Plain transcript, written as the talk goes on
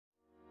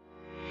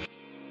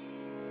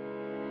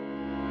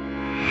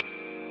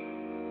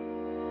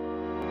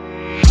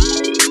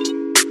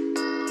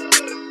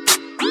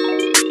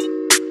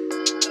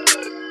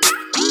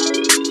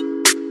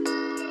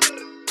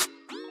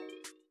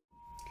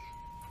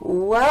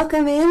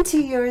Welcome into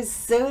your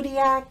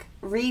zodiac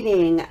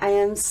reading. I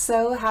am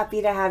so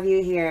happy to have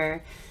you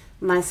here.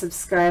 My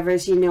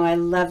subscribers, you know I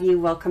love you.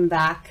 Welcome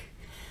back.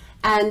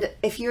 And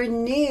if you're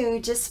new,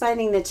 just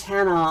finding the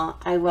channel,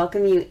 I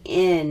welcome you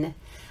in.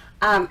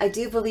 I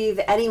do believe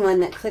anyone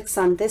that clicks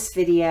on this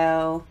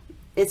video,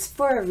 it's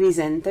for a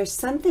reason. There's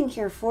something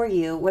here for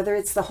you, whether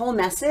it's the whole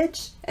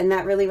message and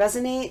that really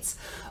resonates,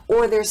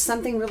 or there's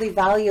something really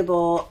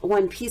valuable,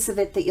 one piece of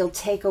it that you'll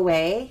take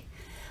away.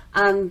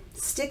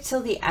 Stick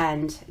till the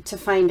end to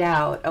find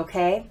out,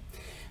 okay?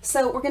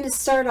 So we're going to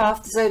start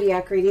off the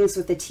zodiac readings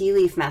with the tea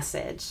leaf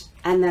message,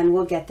 and then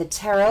we'll get the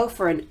tarot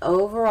for an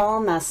overall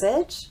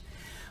message.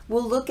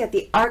 We'll look at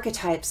the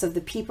archetypes of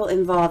the people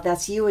involved.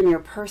 That's you and your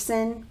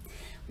person.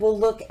 We'll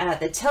look at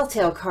the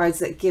telltale cards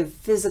that give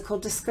physical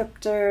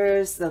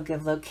descriptors. They'll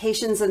give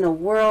locations in the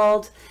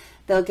world.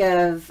 They'll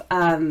give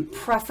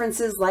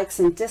preferences, likes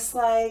and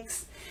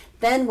dislikes.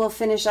 Then we'll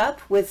finish up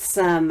with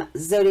some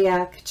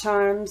zodiac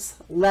charms,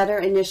 letter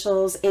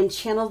initials, and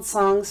channeled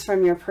songs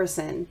from your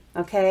person,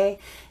 okay?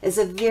 It's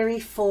a very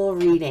full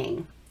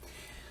reading.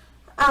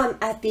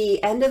 At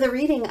the end of the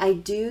reading, I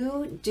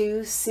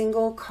do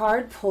single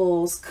card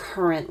pulls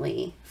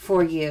currently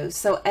for you.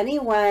 So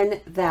anyone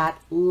that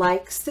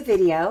likes the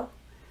video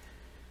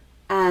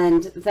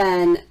and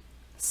then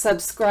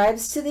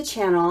subscribes to the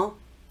channel,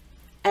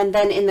 and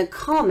then in the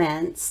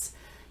comments,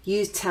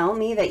 you tell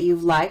me that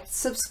you've liked,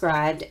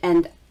 subscribed,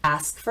 and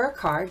ask for a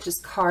card,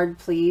 just card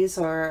please,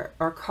 or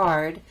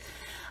card.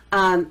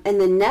 And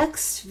the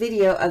next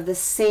video of the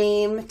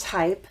same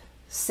type,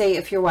 say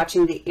if you're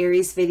watching the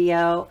Aries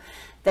video,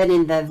 then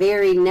in the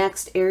very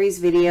next Aries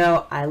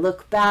video, I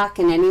look back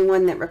and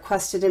anyone that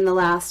requested in the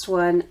last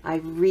one, I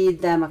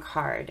read them a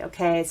card,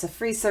 okay? It's a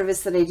free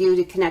service that I do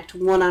to connect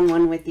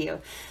one-on-one with you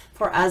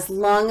for as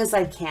long as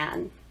I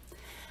can.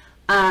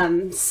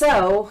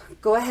 So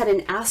go ahead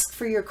and ask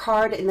for your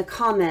card in the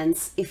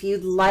comments if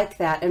you'd like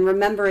that. And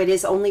remember, it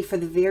is only for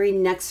the very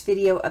next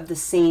video of the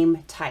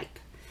same type.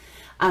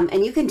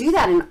 And you can do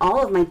that in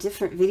all of my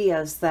different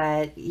videos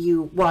that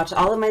you watch,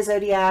 all of my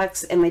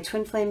zodiacs and my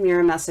twin flame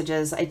mirror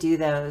messages. I do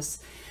those.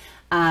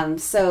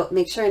 So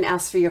make sure and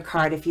ask for your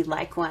card if you'd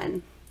like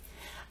one.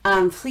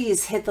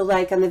 Please hit the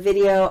like on the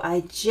video.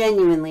 I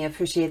genuinely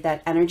appreciate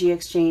that energy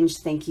exchange.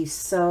 Thank you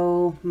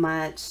so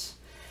much.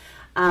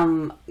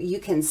 You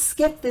can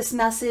skip this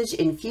message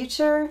in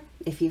future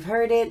if you've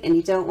heard it and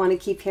you don't want to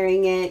keep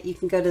hearing it. You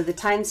can go to the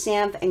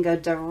timestamp and go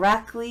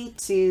directly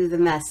to the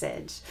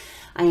message.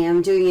 I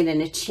am doing it in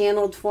a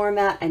channeled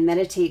format. I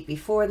meditate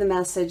before the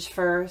message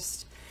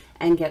first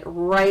and get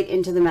right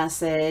into the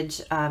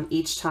message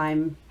each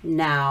time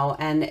now,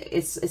 and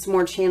it's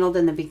more channeled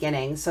in the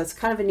beginning, so it's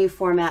kind of a new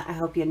format. I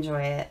hope you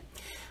enjoy it.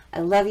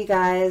 I love you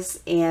guys,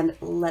 and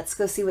let's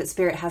go see what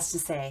Spirit has to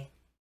say.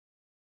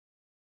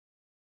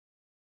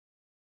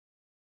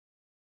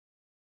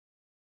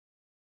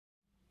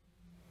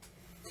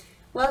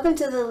 Welcome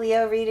to the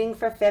Leo reading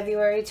for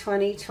February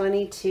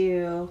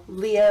 2022.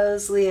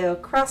 Leos, Leo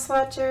cross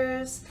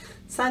watchers,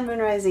 Sun, Moon,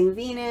 Rising,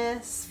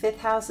 Venus. Fifth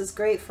house is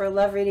great for a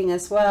love reading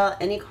as well.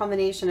 Any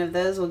combination of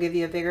those will give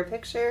you a bigger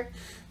picture.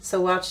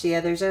 So watch the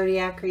other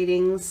zodiac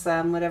readings,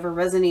 whatever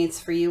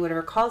resonates for you,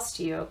 whatever calls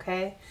to you,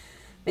 okay?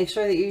 Make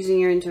sure that you're using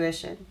your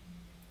intuition.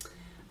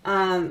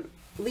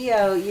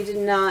 Leo, you did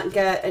not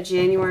get a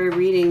January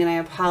reading, and I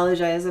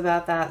apologize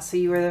about that. So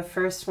you were the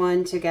first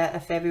one to get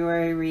a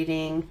February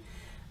reading.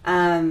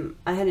 I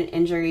had an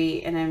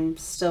injury and I'm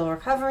still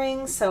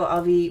recovering, so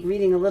I'll be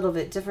reading a little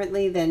bit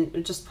differently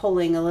than just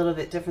pulling a little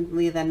bit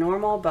differently than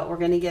normal, but we're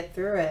going to get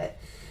through it.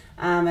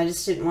 I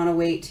just didn't want to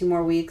wait 2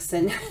 more weeks,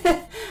 and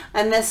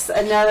I missed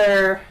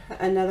another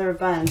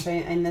bunch.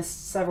 I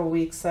missed several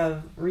weeks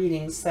of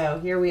readings, so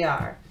here we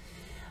are.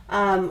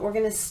 We're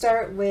going to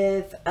start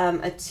with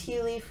a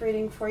tea leaf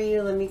reading for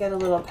you. Let me get a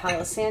little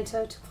Palo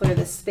Santo to clear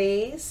the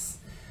space.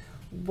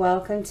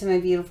 Welcome to my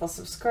beautiful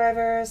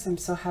subscribers. I'm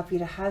so happy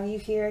to have you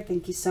here.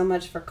 Thank you so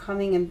much for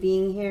coming and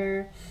being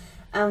here.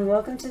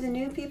 Welcome to the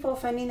new people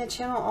finding the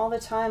channel all the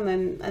time.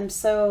 I'm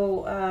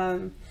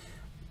so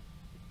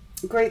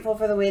grateful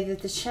for the way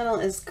that the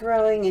channel is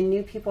growing and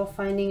new people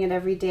finding it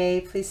every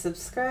day. Please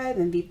subscribe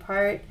and be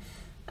part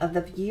of the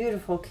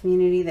beautiful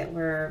community that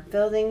we're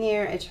building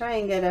here. I try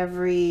and get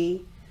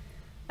every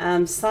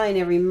sign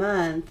every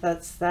month.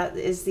 That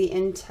is the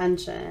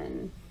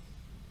intention.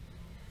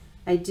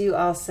 I do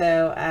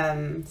also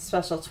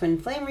special twin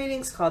flame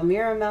readings called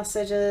mirror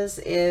messages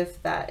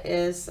if that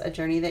is a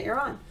journey that you're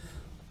on.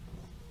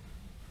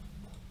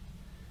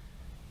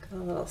 Got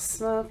a little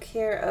smoke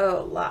here.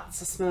 Oh,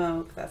 lots of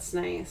smoke. That's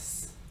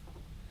nice.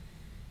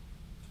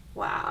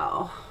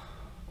 Wow.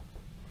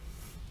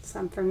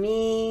 Some for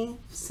me,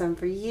 some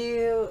for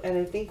you, and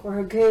I think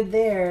we're good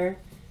there.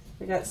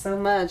 We got so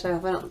much. I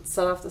hope I don't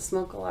set off the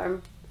smoke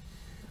alarm.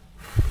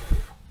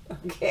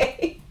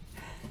 Okay.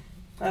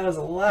 That was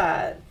a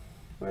lot.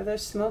 Where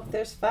there's smoke,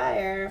 there's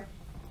fire.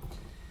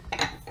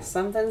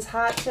 Something's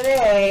hot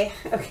today.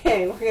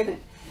 Okay,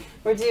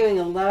 we're doing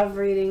a love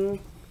reading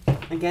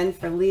Again,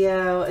 for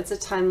Leo, it's a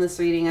timeless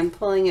reading. I'm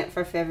pulling it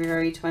for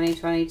February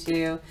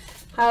 2022.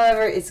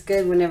 However, it's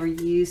good whenever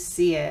you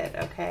see it,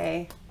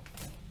 okay?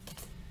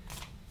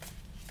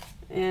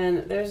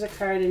 And there's a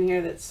card in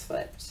here that's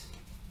flipped.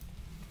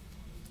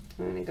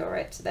 I'm going to go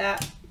right to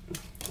that.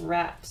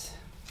 Rat.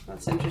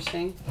 That's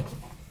interesting.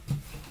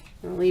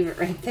 I'll leave it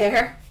right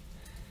there.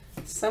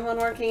 Someone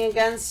working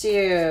against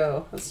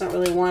you. That's not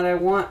really what I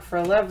want for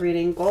a love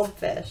reading.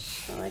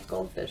 Goldfish. I like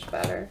goldfish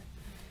better.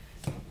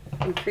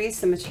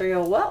 Increase in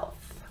material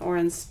wealth or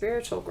in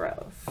spiritual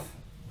growth.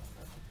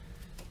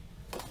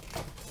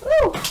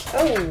 Ooh.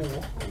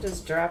 Oh, I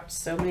just dropped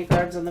so many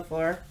cards on the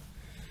floor.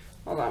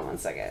 Hold on one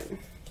second.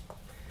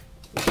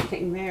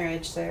 Getting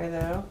marriage there,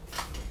 though.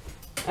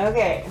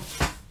 Okay.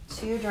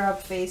 2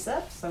 drop face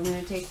up, so I'm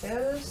going to take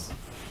those.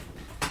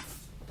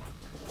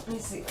 Let me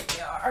see what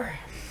they are.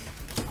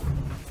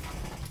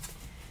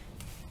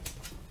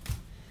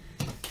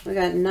 We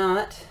got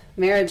knot,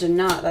 marriage and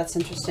knot, that's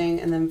interesting,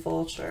 and then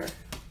vulture.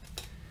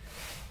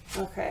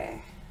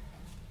 Okay.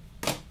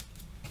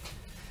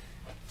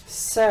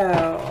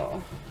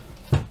 So,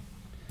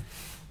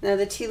 now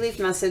the tea leaf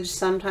message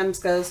sometimes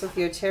goes with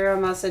your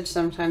tarot message,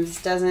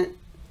 sometimes doesn't.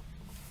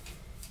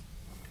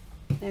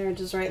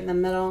 Marriage is right in the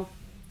middle.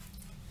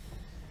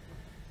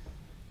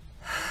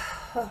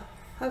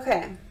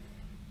 Okay.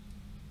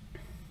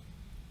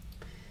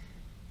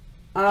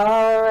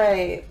 All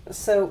right.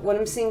 So what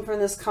I'm seeing from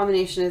this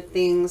combination of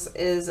things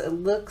is it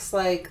looks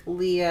like,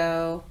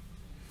 Leo,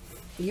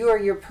 you or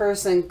your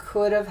person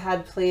could have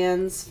had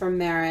plans for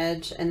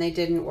marriage and they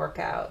didn't work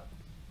out.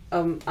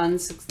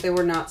 They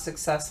were not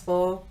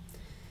successful.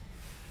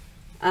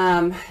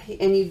 And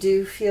you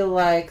do feel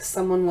like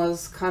someone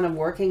was kind of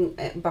working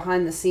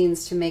behind the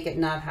scenes to make it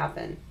not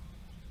happen.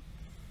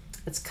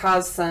 It's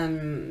caused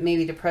some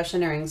maybe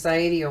depression or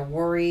anxiety or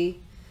worry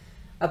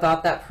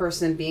about that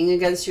person being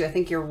against you. I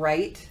think you're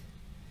right.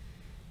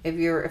 If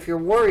you're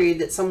worried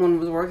that someone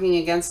was working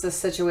against this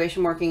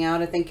situation working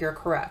out, I think you're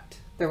correct.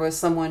 There was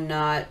someone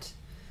not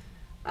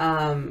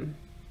on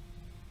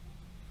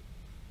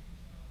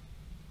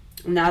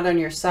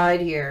your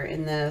side here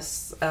in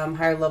this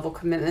higher level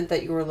commitment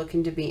that you were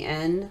looking to be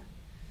in.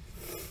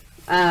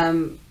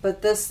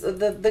 But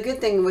the good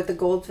thing with the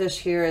goldfish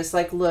here is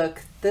like,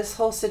 look, this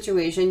whole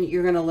situation,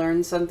 you're going to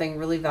learn something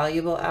really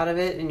valuable out of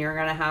it, and you're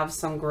going to have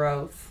some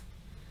growth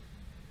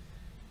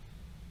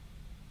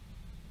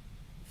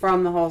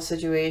from the whole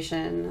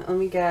situation. Let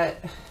me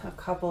get a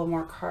couple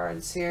more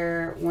cards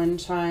here. Wind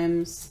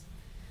chimes,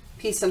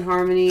 peace and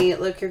harmony.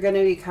 Look, you're going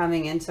to be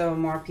coming into a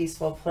more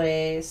peaceful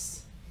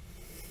place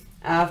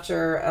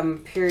after a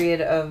period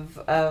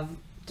of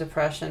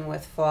depression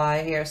with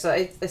fly here. So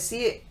I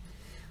see,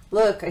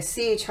 look, I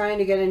see you trying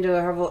to get into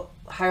a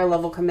higher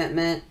level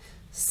commitment,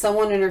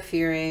 someone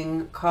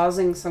interfering,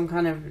 causing some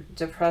kind of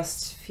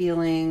depressed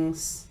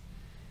feelings.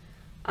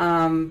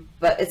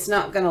 But it's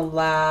not going to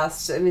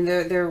last. I mean,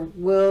 there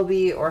will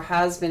be or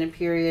has been a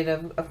period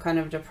of kind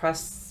of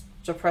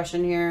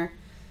depression here,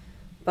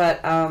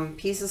 but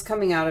peace is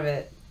coming out of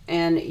it,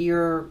 and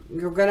you're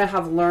going to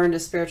have learned a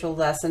spiritual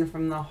lesson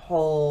from the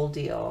whole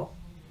deal.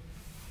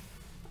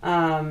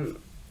 A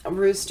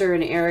rooster,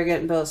 an arrogant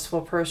and boastful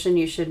person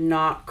you should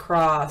not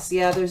cross.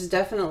 Yeah, there's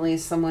definitely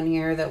someone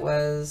here that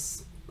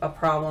was a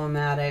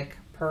problematic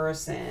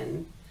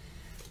person,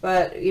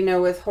 but you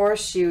know, with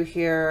horseshoe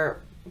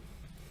here,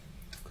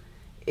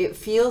 it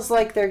feels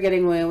like they're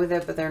getting away with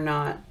it, but they're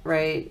not,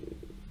 right?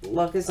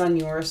 Luck is on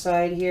your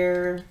side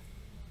here.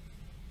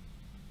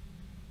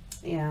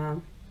 Yeah.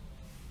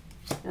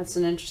 That's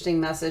an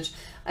interesting message.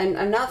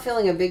 I'm not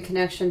feeling a big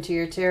connection to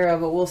your tarot,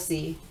 but we'll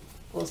see.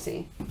 We'll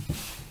see.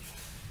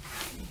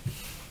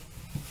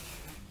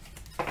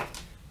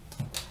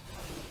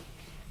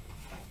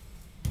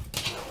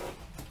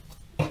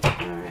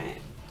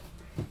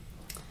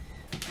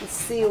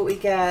 See what we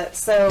get.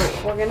 So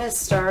we're going to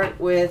start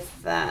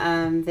with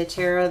the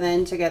tarot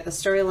then to get the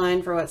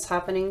storyline for what's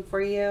happening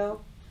for you,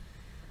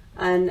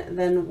 and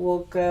then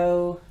we'll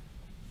go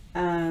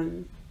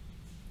I'm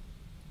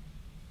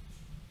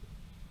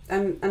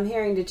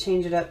hearing to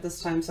change it up this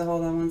time, so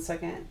hold on one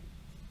second.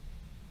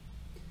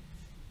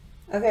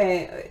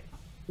 Okay,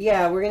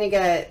 yeah, we're going to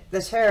get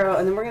the tarot,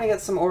 and then we're going to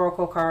get some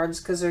oracle cards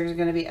because there's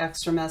going to be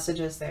extra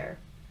messages there.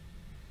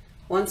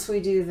 Once we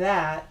do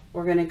that,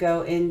 we're going to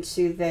go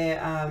into the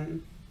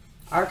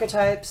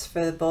archetypes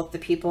for both the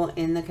people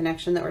in the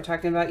connection that we're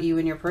talking about, you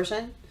and your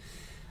person.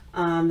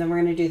 Then we're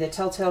going to do the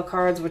telltale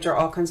cards, which are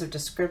all kinds of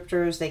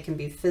descriptors. They can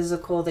be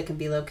physical, they can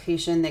be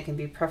location, they can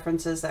be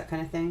preferences, that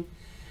kind of thing.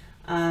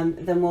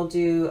 Then we'll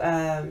do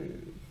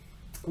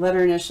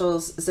letter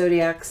initials,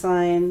 zodiac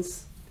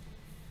signs,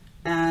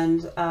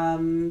 and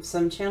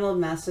some channeled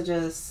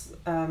messages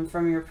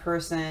from your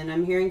person.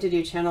 I'm hearing to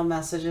do channeled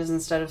messages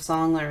instead of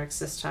song lyrics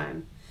this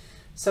time.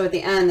 So at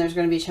the end, there's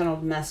going to be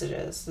channeled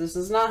messages. This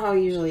is not how I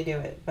usually do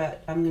it,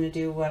 but I'm going to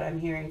do what I'm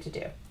hearing to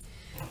do.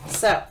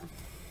 So,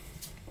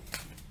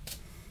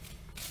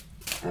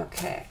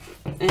 okay.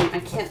 And I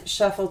can't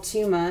shuffle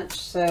too much,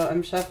 so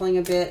I'm shuffling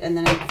a bit and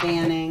then I'm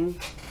fanning.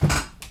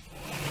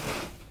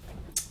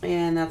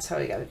 And that's how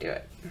we got to do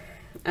it.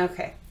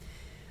 Okay.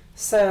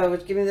 So,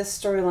 give me this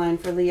storyline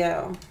for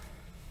Leo.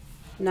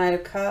 Knight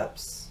of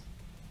Cups.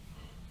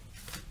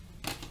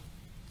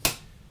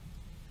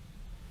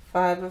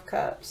 5 of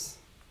Cups.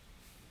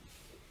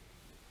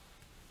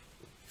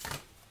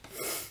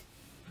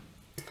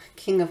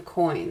 King of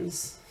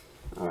Coins.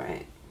 All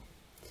right.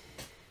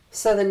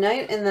 So the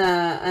Knight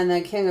and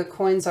the King of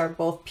Coins are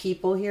both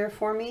people here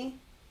for me.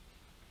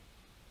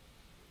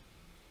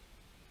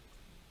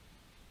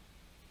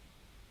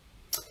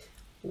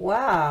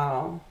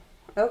 Wow.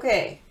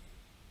 Okay.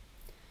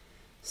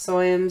 So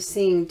I am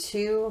seeing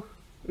 2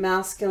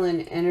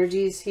 masculine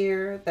energies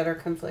here that are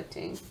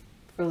conflicting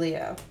for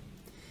Leo.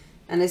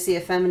 And I see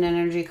a feminine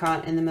energy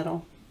caught in the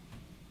middle.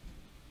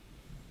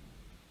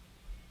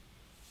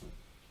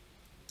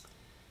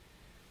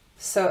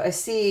 So I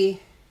see,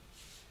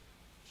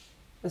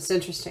 that's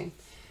interesting.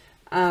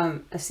 I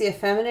see a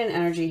feminine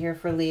energy here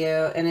for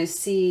Leo, and I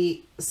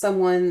see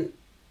someone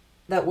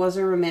that was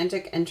a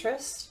romantic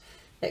interest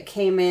that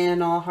came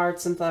in all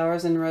hearts and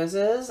flowers and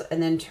roses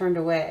and then turned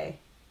away.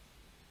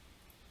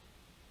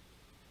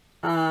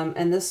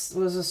 And this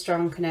was a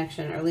strong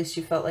connection, or at least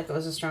you felt like it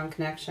was a strong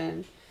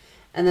connection.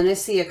 And then I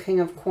see a King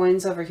of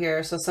Coins over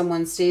here. So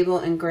someone stable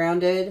and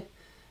grounded,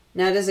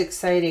 not as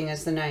exciting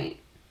as the Knight.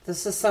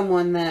 This is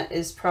someone that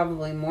is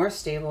probably more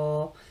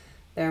stable.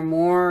 They're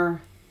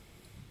more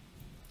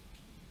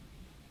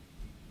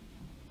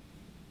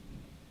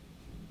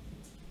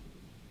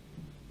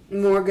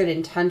good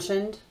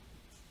intentioned.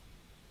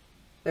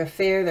 They're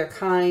fair, they're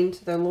kind,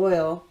 they're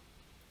loyal.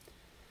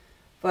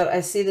 But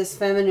I see this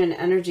feminine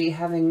energy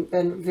having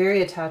been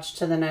very attached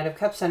to the Knight of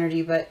Cups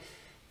energy, but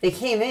they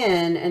came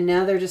in and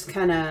now they're just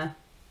kind of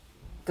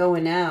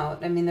going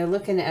out. I mean, they're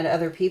looking at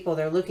other people.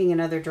 They're looking in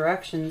other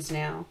directions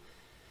now.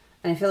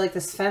 And I feel like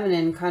this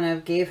feminine kind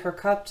of gave her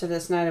cup to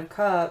this Knight of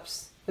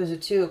Cups. There's a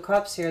 2 of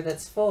Cups here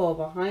that's full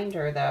behind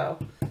her, though,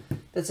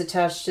 that's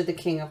attached to the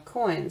King of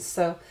Coins.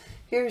 So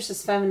here's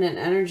this feminine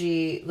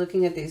energy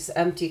looking at these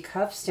empty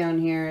cups down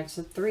here. It's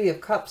a 3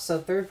 of Cups, so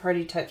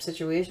third-party type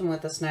situation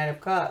with this Knight of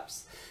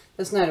Cups.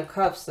 This Knight of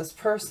Cups, this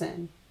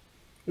person,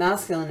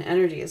 masculine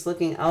energy, is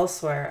looking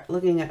elsewhere,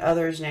 looking at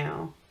others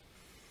now.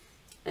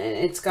 And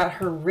it's got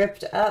her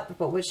ripped up,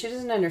 but what she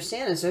doesn't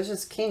understand is there's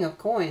this King of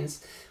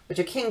Coins, which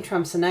a king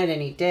trumps a knight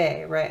any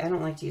day, right? I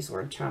don't like to use the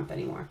word trump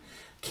anymore.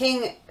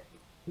 King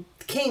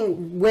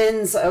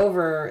wins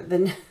over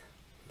the...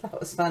 That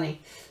was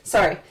funny.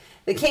 Sorry.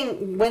 The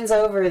king wins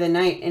over the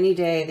knight any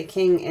day. The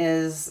king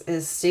is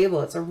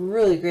stable. It's a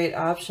really great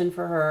option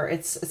for her.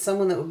 It's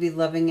someone that would be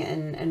loving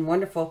and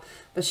wonderful,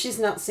 but she's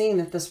not seeing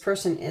that this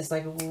person is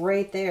like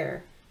right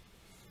there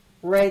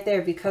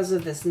because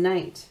of this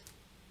knight.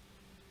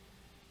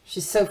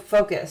 She's so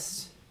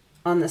focused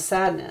on the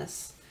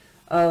sadness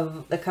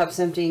of the cups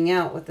emptying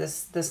out with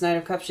this Knight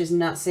of Cups. She's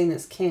not seeing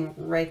this king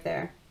right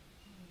there.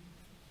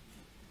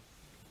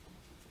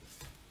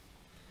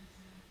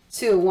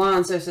 2 of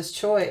Wands, there's this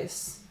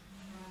choice.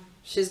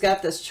 She's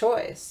got this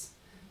choice.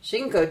 She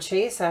can go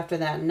chase after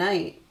that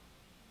knight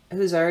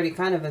who's already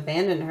kind of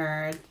abandoned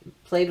her,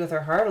 played with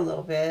her heart a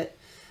little bit.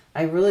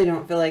 I really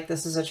don't feel like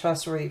this is a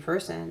trustworthy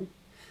person.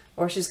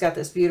 Or she's got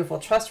this beautiful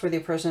trustworthy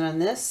person on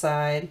this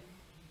side.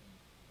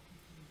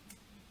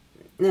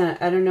 Now,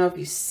 I don't know if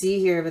you see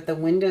here, but the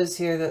windows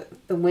here,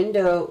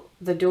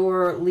 the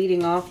door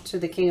leading off to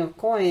the King of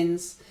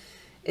Coins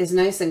is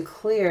nice and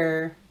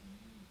clear.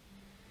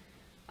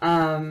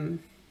 A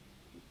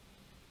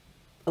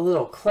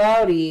little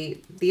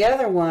cloudy. The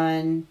other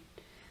one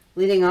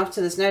leading off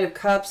to this Knight of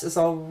Cups is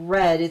all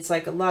red. It's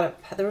like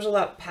there was a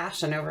lot of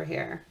passion over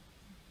here.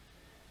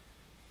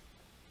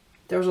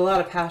 There was a lot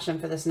of passion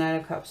for this Knight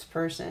of Cups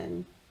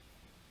person.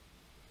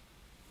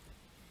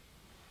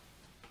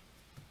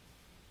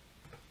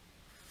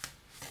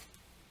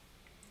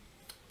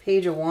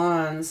 Page of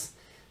Wands.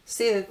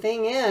 See, the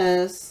thing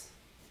is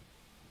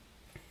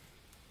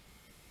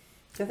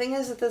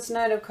that this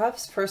Knight of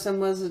Cups person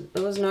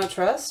was not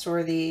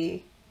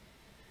trustworthy.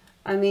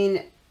 I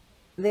mean,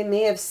 they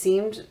may have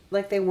seemed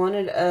like they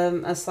wanted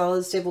a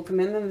solid, stable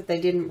commitment, but they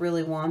didn't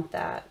really want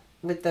that.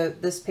 With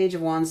this Page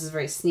of Wands is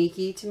very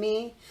sneaky to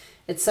me.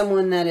 It's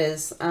someone that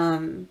is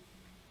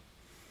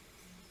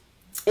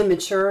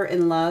immature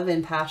in love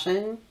and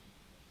passion,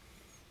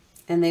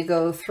 and they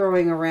go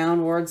throwing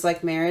around words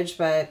like marriage,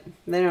 but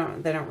they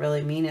don't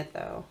really mean it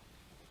though.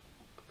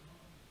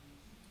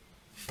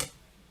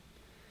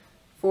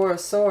 4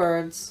 of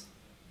Swords.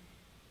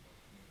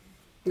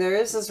 There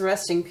is this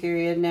resting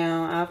period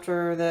now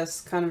after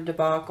this kind of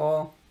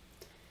debacle.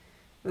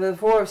 The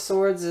 4 of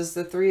Swords is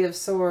the 3 of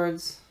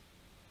Swords.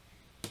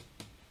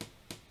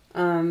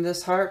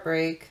 This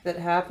heartbreak that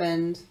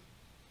happened.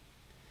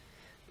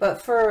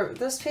 But for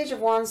this Page of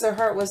Wands, their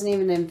heart wasn't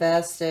even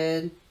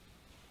invested.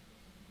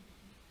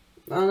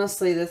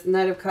 Honestly, the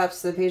Knight of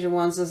Cups, the Page of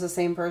Wands is the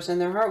same person.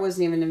 Their heart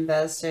wasn't even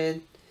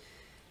invested.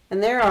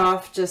 And they're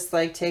off just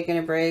like taking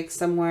a break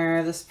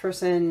somewhere. This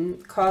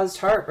person caused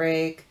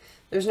heartbreak.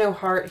 There's no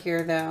heart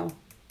here though.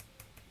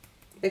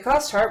 They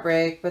caused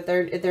heartbreak, but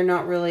they're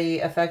not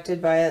really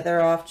affected by it.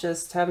 They're off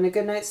just having a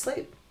good night's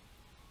sleep.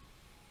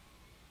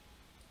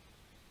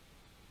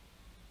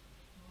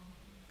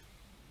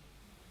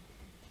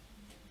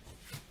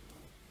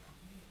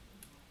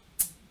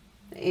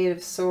 The Eight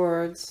of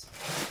Swords.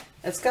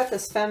 It's got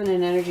this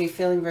feminine energy,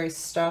 feeling very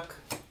stuck.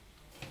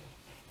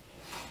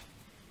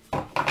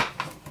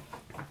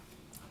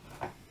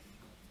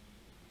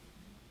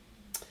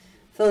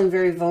 Feeling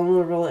very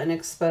vulnerable and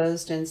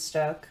exposed and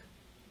stuck.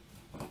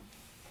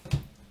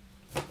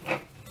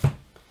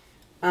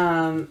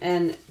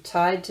 And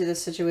tied to the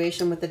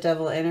situation with the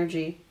Devil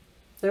energy.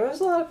 There was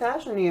a lot of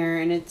passion here,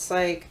 and it's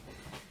like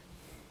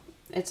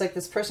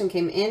this person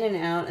came in and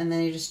out, and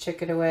then you just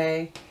took it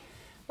away.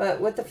 But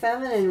what the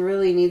feminine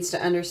really needs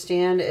to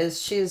understand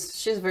is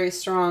she's very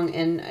strong,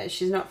 and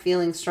she's not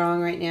feeling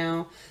strong right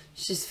now.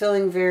 She's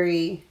feeling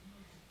very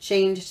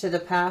chained to the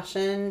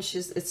passion.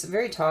 It's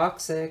very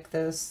toxic,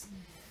 this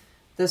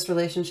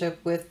relationship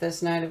with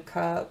this Knight of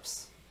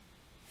Cups.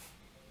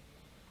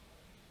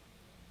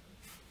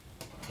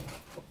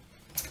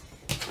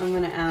 I'm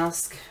going to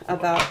ask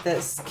about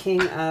this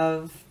King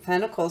of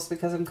Pentacles,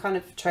 because I'm kind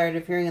of tired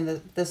of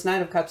hearing this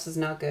Knight of Cups is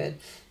not good.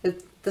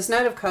 This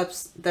Knight of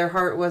Cups, their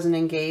heart wasn't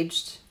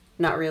engaged,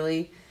 not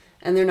really,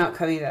 and they're not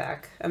coming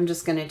back. I'm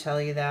just going to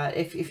tell you that.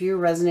 If you're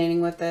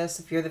resonating with this,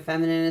 if you're the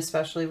feminine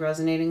especially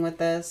resonating with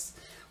this,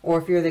 or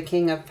if you're the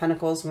King of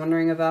Pentacles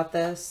wondering about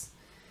this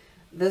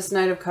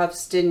Knight of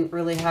Cups didn't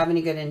really have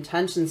any good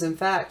intentions. In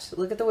fact,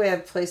 look at the way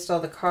I've placed all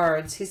the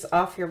cards. He's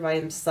off here by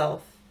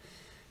himself.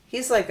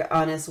 He's like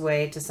on his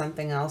way to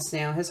something else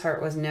now. His heart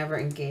was never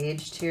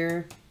engaged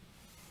here.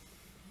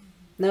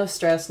 No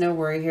stress, no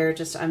worry here.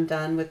 Just, I'm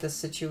done with this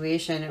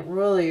situation. It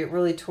really,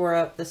 really tore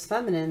up this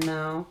feminine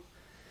though.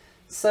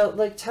 So,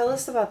 like, tell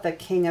us about the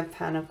King of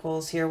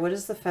Pentacles here. What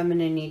does the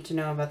feminine need to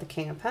know about the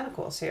King of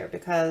Pentacles here?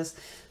 Because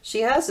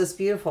she has this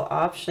beautiful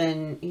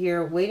option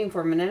here waiting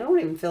for him. And I don't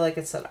even feel like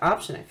it's an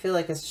option. I feel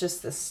like it's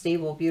just this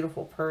stable,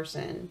 beautiful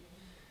person.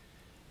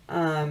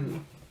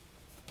 King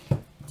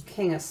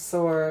of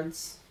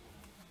Swords.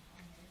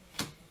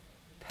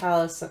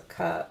 Palace of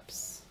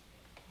Cups.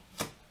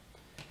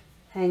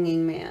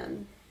 Hanging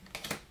Man.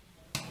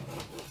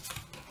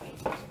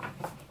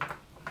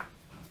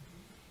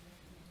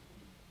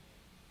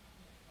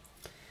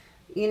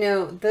 You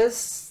know,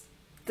 this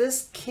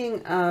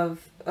King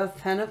of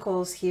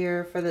Pentacles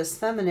here for this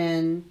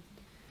feminine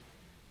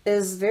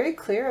is very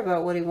clear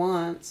about what he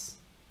wants.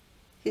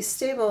 He's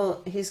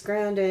stable, he's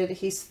grounded,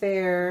 he's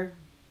fair,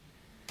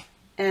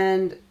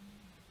 and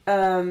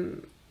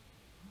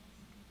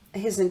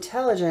he's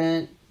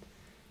intelligent,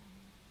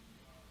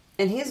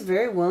 and he's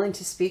very willing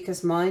to speak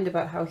his mind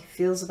about how he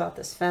feels about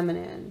this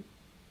feminine.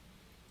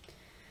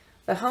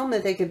 The home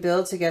that they could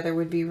build together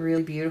would be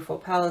really beautiful.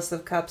 Palace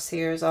of Cups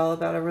here is all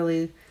about a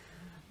really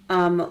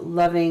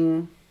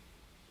loving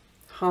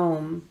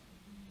home.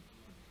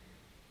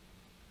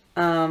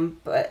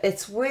 But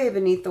it's way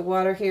beneath the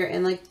water here.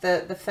 And like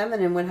the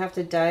feminine would have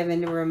to dive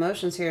into her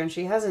emotions here. And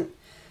she hasn't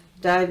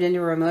dived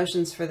into her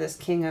emotions for this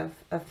King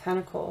of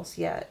Pentacles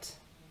yet.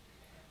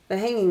 The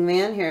Hanging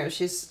Man here,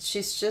 she's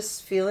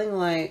just feeling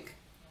like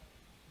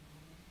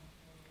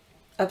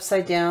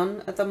upside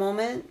down at the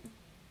moment.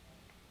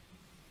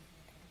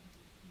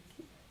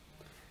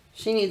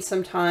 She needs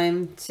some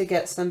time to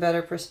get some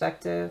better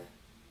perspective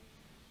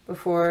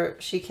before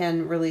she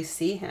can really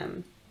see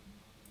him.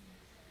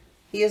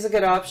 He is a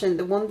good option.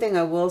 The one thing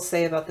I will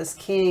say about this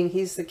king,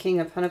 he's the King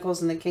of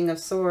Pentacles and the King of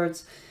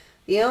Swords.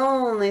 The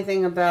only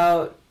thing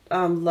about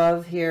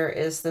love here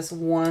is this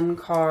one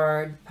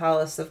card,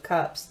 Palace of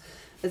Cups.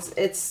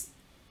 It's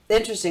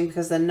interesting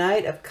because the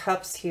Knight of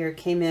Cups here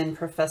came in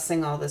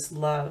professing all this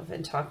love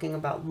and talking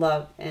about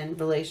love and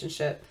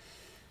relationship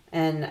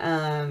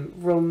and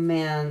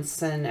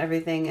romance and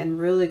everything, and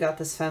really got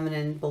this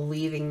feminine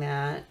believing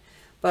that.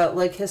 But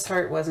like his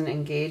heart wasn't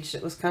engaged.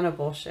 It was kind of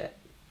bullshit.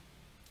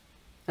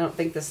 I don't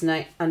think this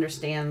knight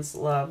understands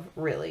love,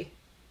 really.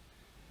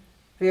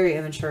 Very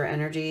immature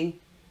energy.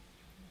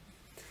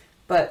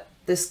 But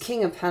this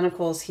King of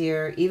Pentacles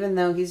here, even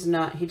though he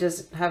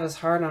doesn't have his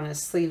heart on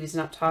his sleeve, he's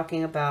not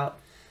talking about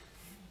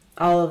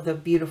all of the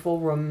beautiful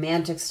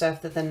romantic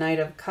stuff that the Knight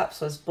of Cups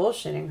was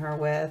bullshitting her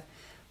with.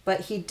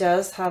 But he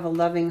does have a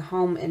loving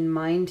home in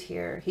mind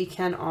here. He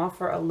can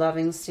offer a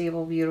loving,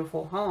 stable,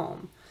 beautiful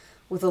home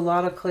with a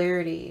lot of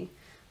clarity.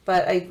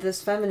 But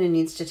this feminine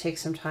needs to take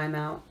some time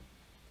out,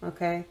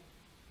 okay?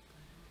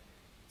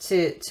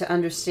 To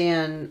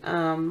understand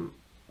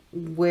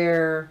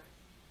where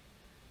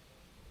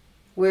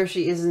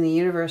she is in the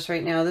universe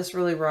right now. This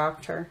really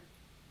rocked her.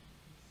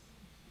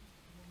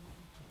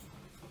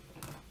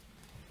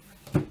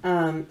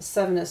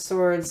 Seven of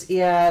Swords.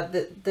 Yeah,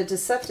 the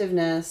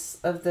deceptiveness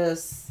of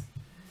this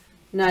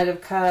Knight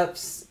of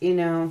Cups, you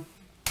know,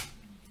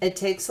 it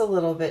takes a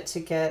little bit to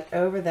get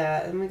over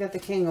that. And we got the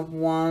King of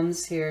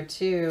Wands here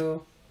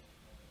too.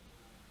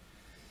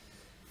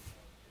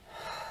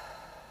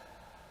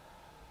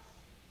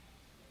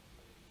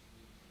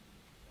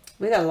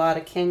 We got a lot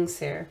of kings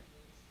here.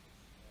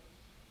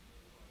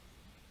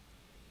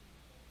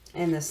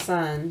 and the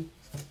Sun.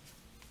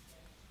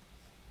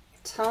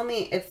 Tell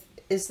me if,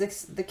 is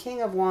this the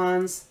King of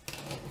Wands?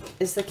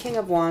 Is the King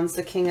of Wands,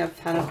 the King of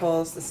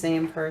Pentacles, the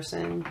same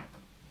person?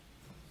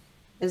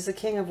 Is the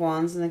King of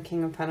Wands and the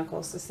King of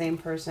Pentacles the same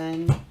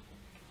person?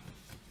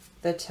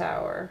 The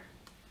Tower.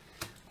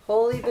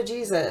 Holy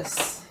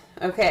bejesus.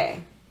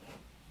 Okay,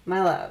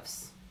 my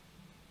loves.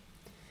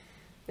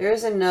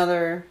 There's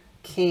another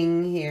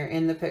king here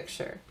in the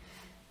picture.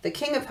 The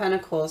King of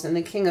Pentacles and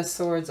the King of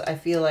Swords, I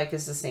feel like,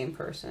 is the same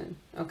person.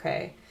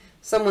 Okay,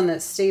 someone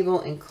that's stable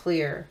and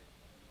clear.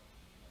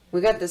 We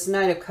got this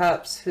Knight of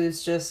Cups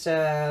who's just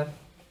a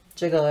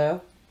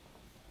gigolo.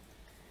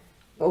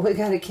 But we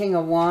got a King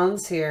of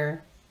Wands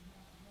here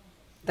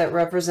that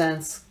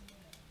represents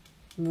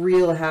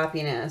real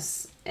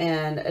happiness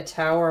and a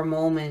Tower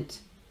moment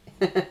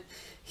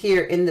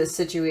here in this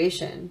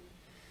situation.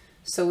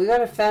 So we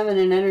got a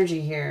feminine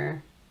energy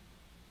here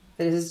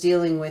that is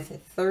dealing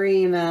with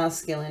 3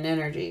 masculine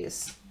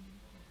energies.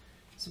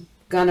 It's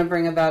gonna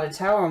bring about a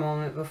Tower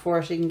moment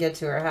before she can get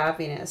to her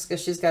happiness,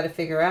 because she's got to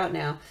figure out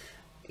now.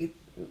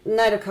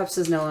 Knight of Cups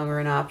is no longer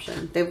an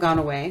option. They've gone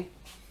away.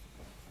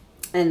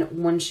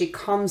 And when she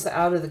comes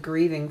out of the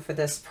grieving for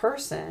this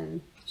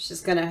person,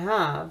 she's going to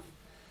have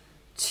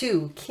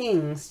 2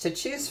 kings to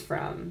choose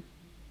from.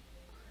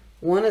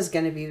 One is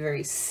going to be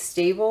very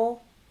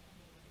stable,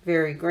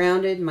 very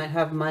grounded, might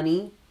have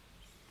money.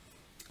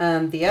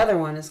 The other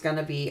one is going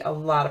to be a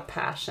lot of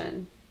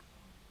passion.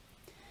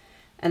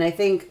 And I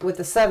think with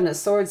the Seven of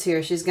Swords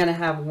here, she's going to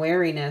have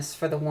wariness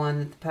for the one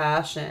that the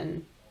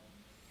passion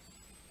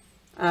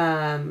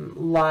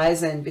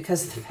lies in,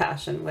 because of the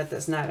passion with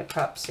this Knight of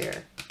Cups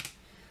here.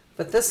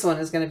 But this one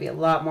is going to be a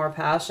lot more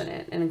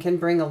passionate and can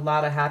bring a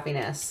lot of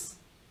happiness.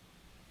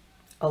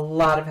 A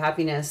lot of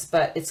happiness,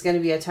 but it's going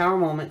to be a Tower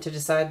moment to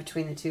decide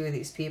between the 2 of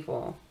these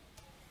people.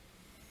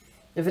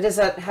 If it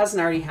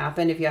hasn't already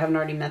happened, if you haven't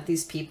already met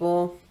these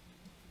people,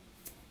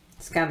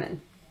 it's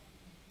coming.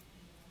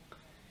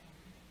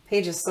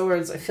 Page of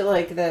Swords, I feel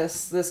like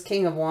this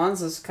King of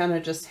Wands is kind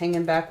of just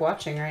hanging back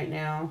watching right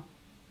now.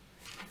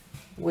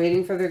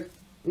 Waiting for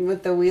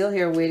with the Wheel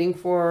here, waiting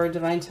for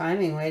divine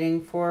timing,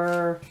 waiting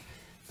for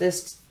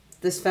this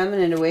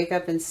feminine to wake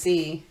up and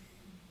see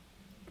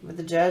with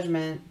the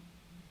Judgment.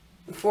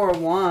 4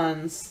 of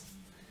Wands.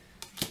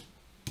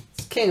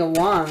 This King of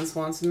Wands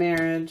wants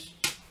marriage.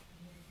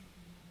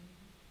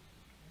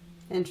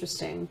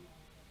 Interesting.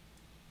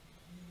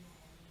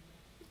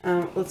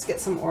 Let's get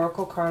some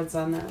oracle cards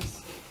on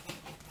this.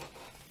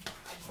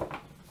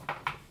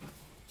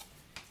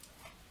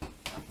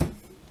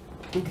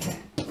 Okay.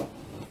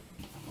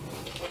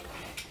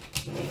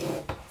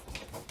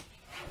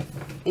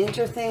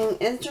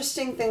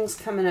 Interesting things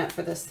coming up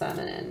for this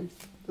feminine.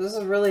 This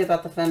is really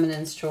about the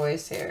feminine's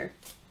choice here.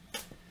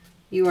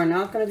 You are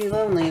not going to be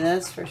lonely,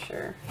 that's for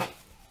sure.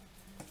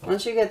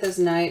 Once you get this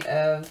Knight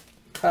of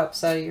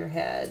Cups out of your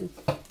head,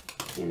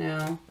 you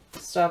know,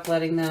 stop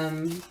letting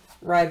them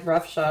ride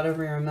roughshod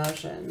over your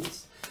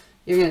emotions.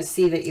 You're going to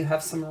see that you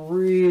have some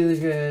really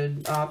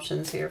good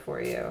options here for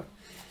you.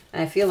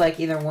 And I feel like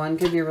either one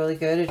could be really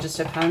good. It just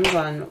depends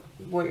on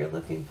what you're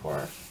looking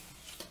for.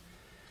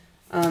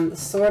 The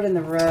Sword and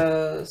the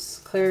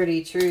Rose,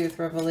 clarity, truth,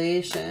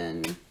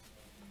 revelation,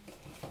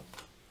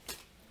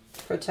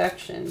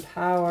 protection,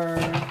 power.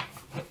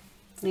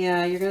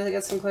 Yeah, you're going to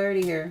get some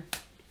clarity here.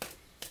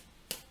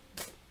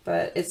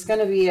 But it's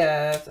going to be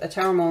a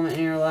Tower moment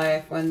in your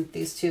life when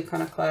these 2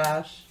 kind of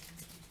clash.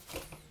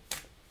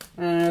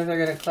 I don't know if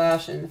they're going to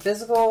clash in the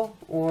physical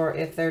or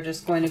if they're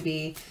just going to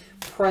be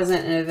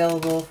present and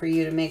available for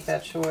you to make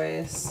that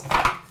choice.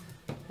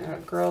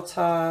 Girl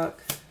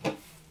talk.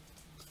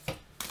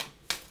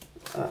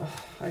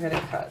 I gotta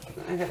cut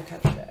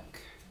the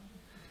deck.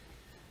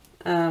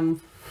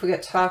 We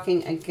got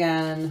talking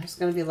again. There's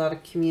going to be a lot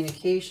of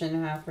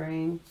communication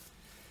happening.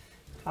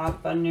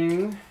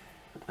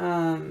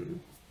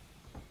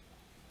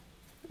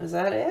 Is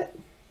that it?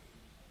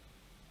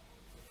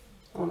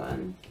 Hold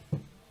on.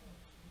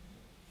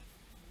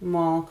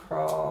 Mall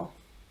crawl.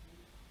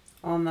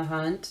 On the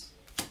hunt.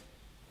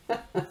 You're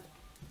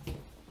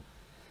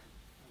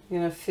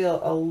going to feel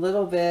a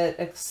little bit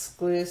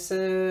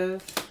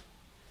exclusive.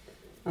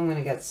 I'm going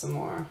to get some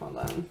more. Hold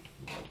on.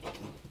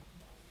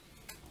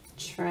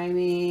 Try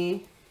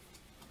me.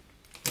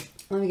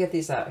 Let me get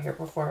these out here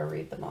before I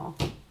read them all.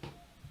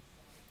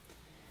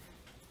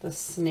 The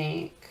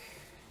Snake.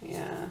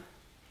 Yeah.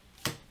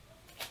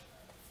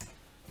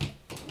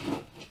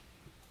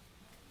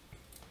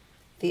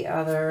 The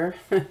Other.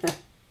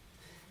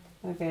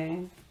 Okay.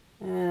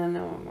 And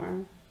one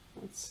more.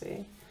 Let's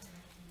see.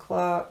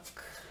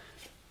 Clock.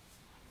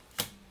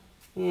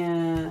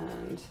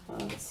 And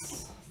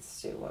let's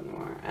do one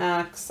more.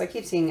 Axe. I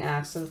keep seeing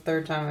Axe. It's the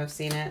 3rd time I've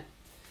seen it.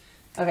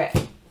 Okay.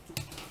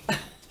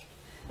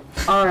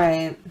 All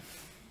right.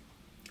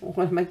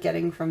 What am I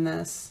getting from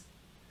this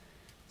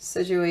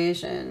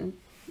situation?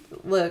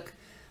 Look,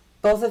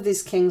 both of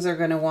these kings are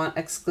going to want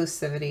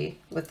exclusivity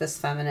with this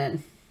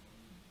feminine.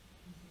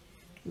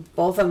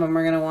 Both of them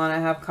are going to want to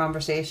have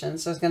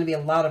conversations. There's going to be a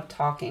lot of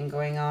talking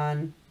going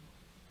on.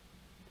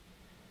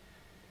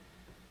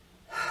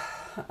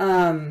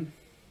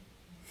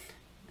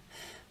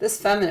 This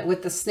feminine,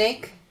 with the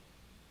snake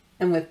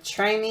and with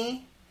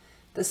𝗨𝗏,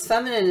 this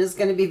feminine is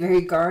going to be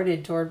very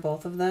guarded toward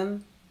both of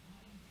them.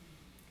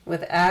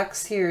 With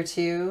axe here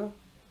too.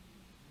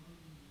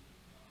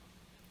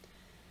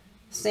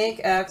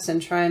 Snake, axe,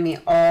 and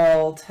𝗨𝗏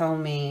all tell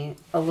me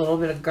a little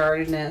bit of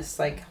guardedness.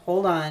 Like,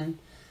 hold on,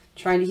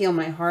 trying to heal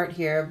my heart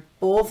here.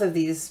 Both of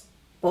these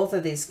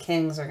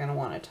kings are going to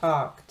want to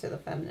talk to the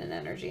feminine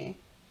energy.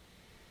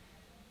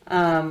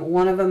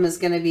 One of them is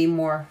going to be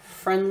more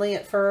friendly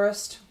at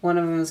first. One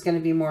of them is going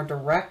to be more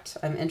direct.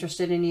 I'm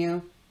interested in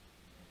you.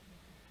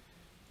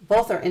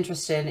 Both are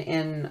interested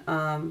in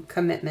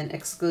commitment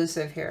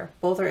exclusive here.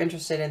 Both are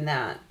interested in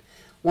that.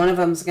 One of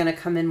them is going to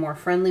come in more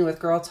friendly with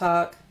girl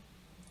talk,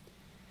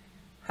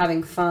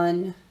 having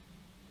fun.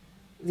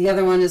 The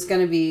other one is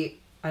going to be,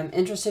 I'm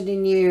interested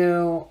in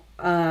you,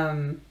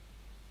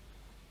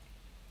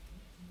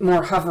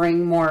 more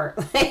hovering, more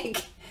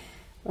like,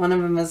 one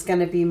of them is going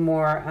to be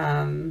more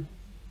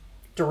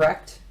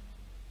direct.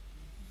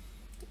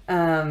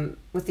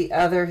 With the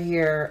other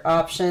here,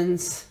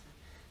 options,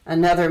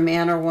 another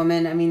man or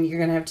woman. I mean, you're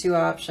going to have two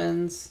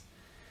options.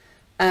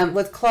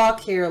 With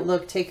clock here,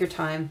 look, take your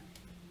time.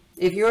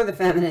 If you're the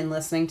feminine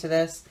listening to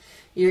this,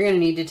 you're going to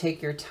need to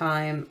take your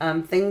time.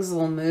 Things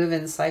will move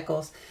in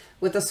cycles.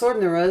 With the sword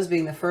and the rose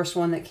being the first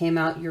one that came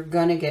out, you're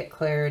going to get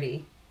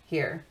clarity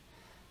here.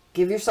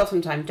 Give yourself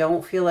some time.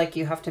 Don't feel like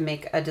you have to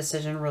make a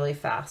decision really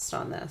fast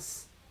on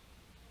this.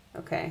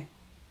 Okay?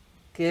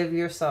 Give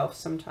yourself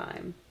some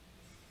time.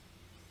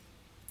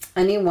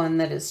 Anyone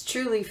that is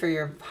truly for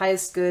your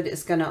highest good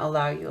is going to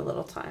allow you a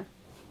little time.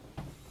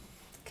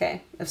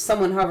 Okay? If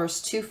someone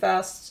hovers too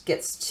fast,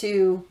 gets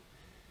too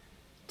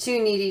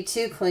needy,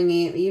 too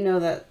clingy, you know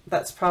that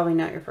that's probably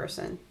not your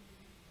person.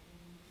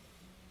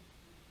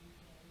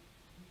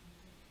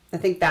 I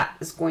think that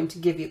is going to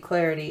give you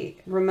clarity.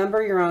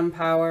 Remember your own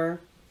power.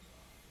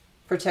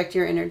 Protect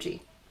your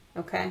energy,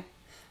 okay?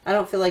 I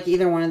don't feel like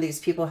either one of these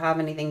people have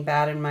anything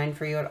bad in mind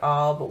for you at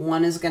all, but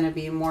one is going to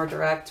be more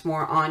direct,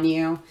 more on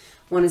you.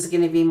 One is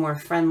going to be more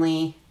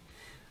friendly,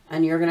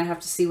 and you're going to have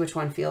to see which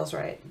one feels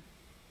right.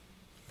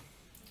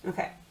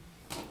 Okay.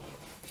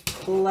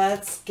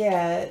 Let's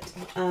get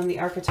the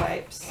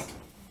archetypes.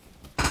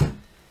 Okay.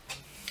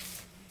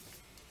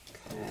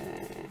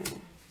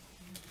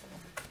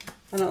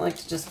 I don't like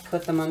to just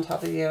put them on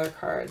top of the other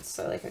cards,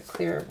 so like a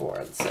clearer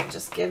board. So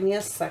just give me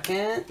a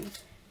second.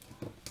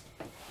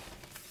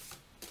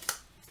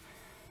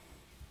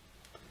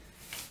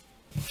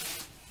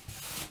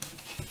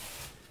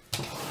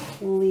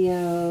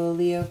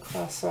 Leo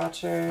cross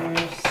watchers.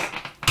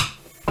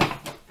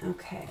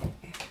 Okay.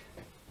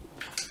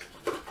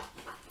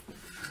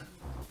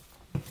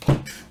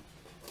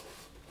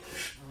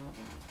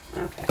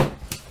 Okay.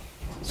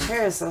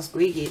 Chair is so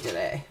squeaky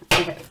today.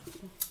 Okay.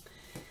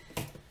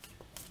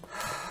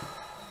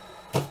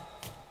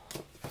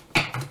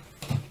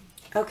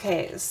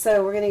 Okay,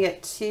 so we're going to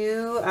get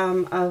two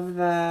of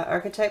the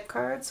archetype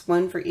cards,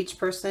 one for each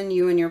person,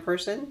 you and your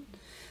person.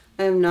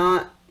 I am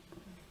not...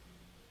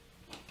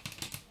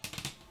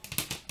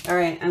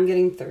 Alright, I'm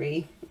getting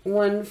three.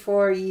 One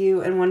for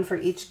you and one for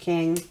each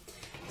king.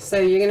 So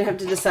you're going to have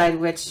to decide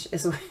which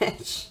is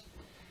which.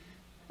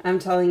 I'm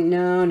telling you,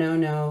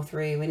 no,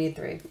 three. We need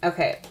three.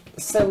 Okay,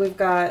 so we've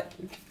got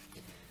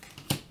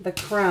the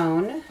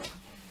crone.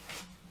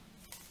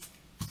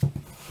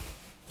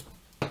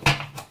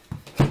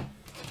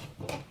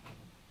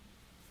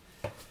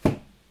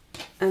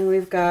 And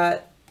we've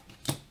got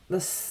the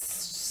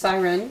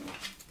siren.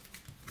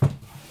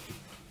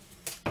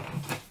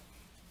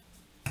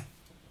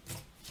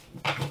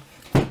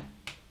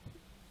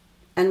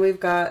 And we've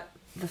got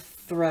the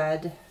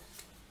thread.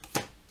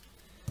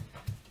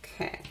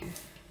 Okay.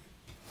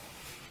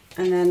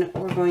 And then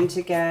we're going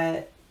to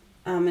get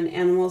an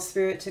animal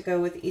spirit to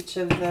go with each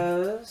of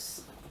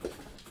those.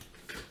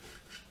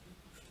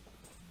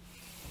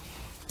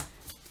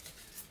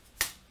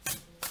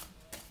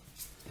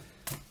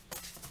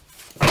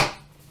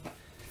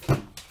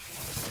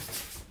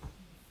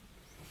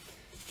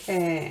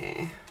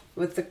 Okay,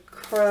 with the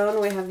crone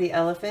we have the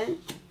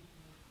elephant.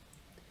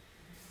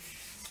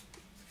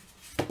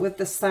 With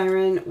the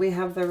siren we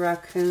have the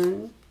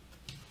raccoon.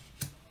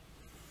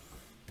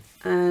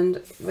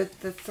 And with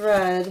the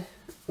thread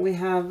we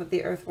have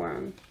the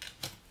earthworm.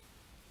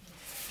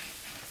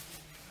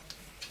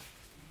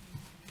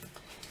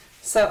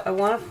 So I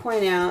want to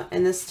point out,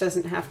 and this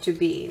doesn't have to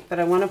be, but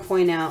I want to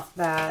point out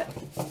that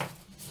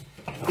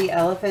the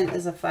elephant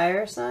is a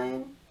fire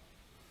sign.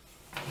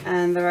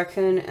 And the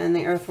raccoon and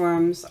the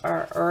earthworms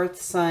are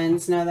earth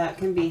signs. Now that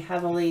can be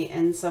heavily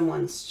in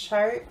someone's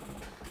chart,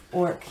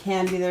 or it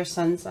can be their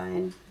sun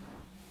sign.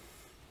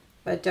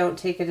 But don't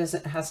take it as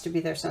it has to be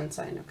their sun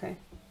sign, okay?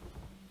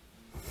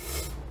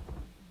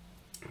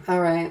 All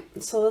right,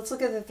 so let's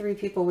look at the three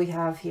people we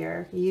have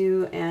here.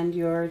 You and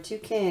your two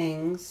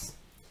kings.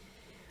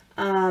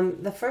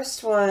 The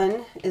first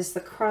one is the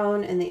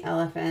crone and the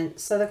elephant.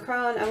 So the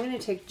crone, I'm going to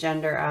take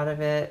gender out of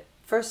it.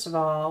 First of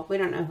all, we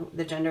don't know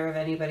the gender of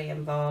anybody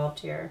involved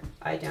here.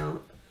 I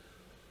don't.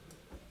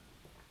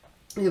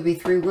 It could be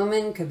 3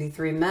 women, could be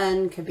 3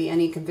 men, could be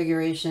any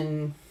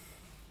configuration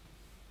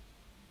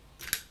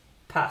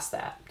past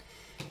that.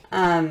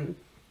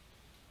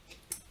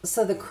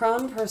 So the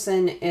crone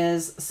person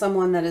is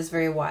someone that is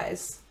very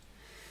wise.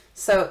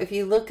 So if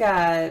you look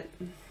at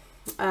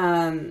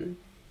the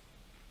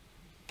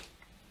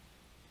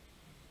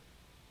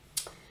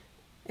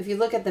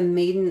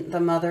maiden,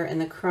 the mother,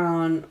 and the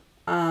crone,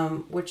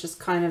 which is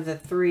kind of the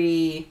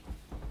 3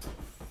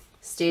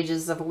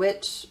 stages of a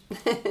witch,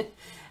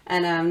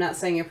 and I'm not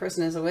saying your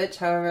person is a witch,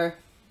 however,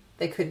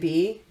 they could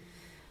be.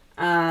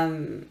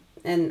 And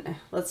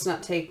let's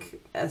not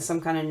take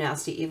some kind of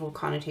nasty, evil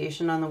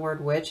connotation on the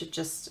word witch. It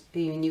just, I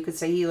mean, you could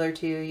say healer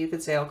too. You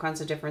could say all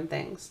kinds of different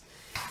things.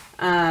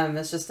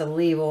 It's just a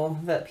label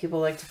that people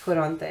like to put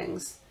on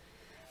things.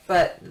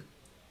 But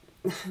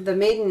the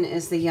maiden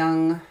is the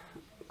young,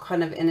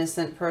 kind of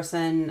innocent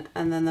person.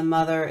 And then the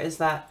mother is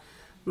that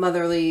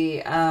motherly,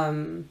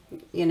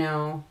 you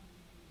know,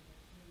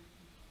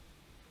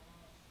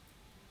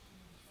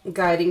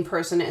 guiding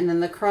person. And then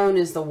the crone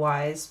is the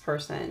wise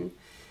person.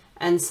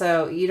 And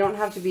so you don't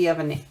have to be of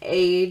an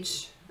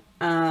age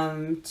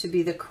to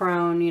be the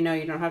crone. You know,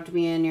 you don't have to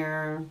be in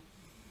your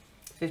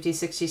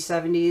 50s, 60s,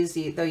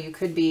 70s, though you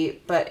could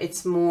be. But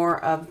it's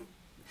more of,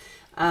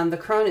 the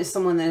crone is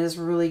someone that has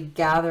really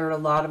gathered a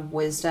lot of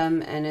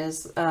wisdom and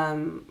is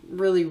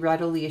really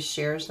readily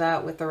shares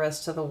that with the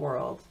rest of the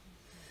world.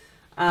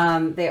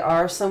 They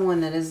are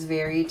someone that is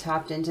very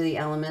tapped into the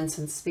elements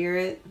and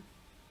spirit.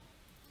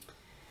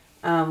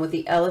 With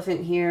the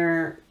elephant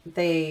here,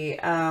 they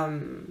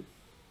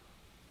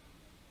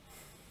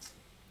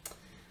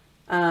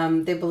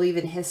believe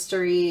in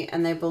history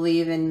and they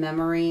believe in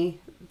memory.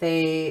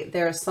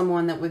 They're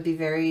someone that would be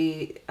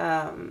very,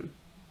 they're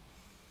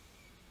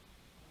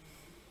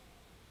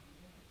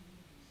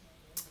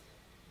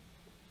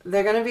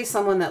going to be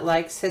someone that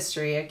likes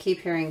history. I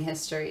keep hearing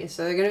history.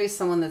 So they're going to be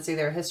someone that's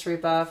either a history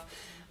buff.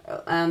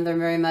 They're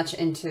very much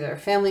into their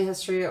family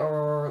history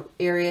or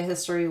area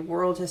history,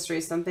 world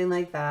history, something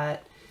like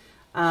that.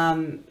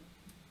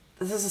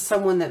 This is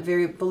someone that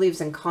very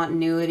believes in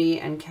continuity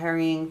and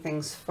carrying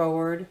things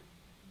forward.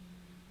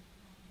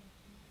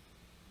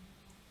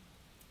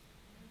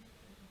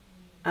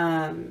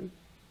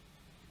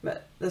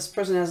 But this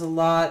person has a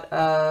lot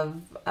of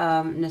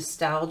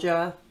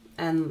nostalgia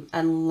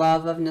and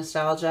love of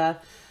nostalgia.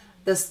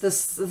 This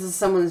is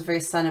someone who's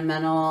very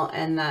sentimental,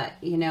 and that,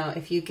 you know,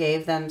 if you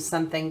gave them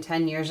something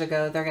 10 years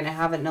ago, they're going to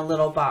have it in a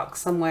little box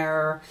somewhere,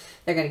 or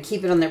they're going to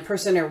keep it on their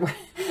person, or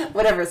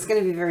whatever. It's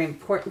going to be very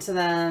important to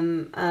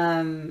them.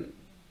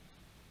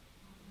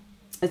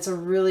 It's a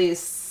really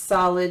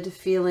solid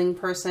feeling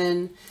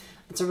person.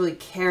 It's a really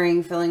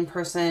caring feeling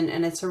person,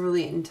 and it's a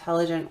really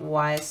intelligent,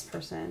 wise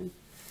person.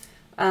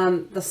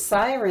 The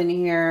siren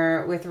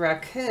here with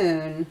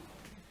raccoon,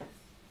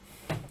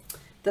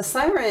 the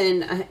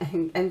siren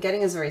I'm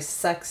getting is very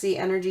sexy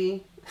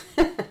energy.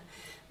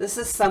 This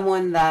is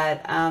someone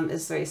that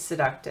is very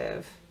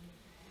seductive.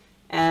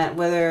 And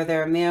whether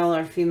they're male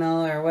or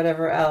female or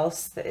whatever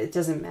else, it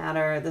doesn't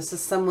matter. This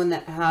is someone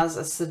that has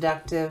a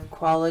seductive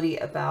quality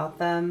about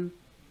them.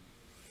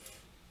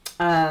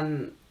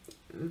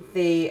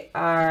 They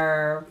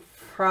are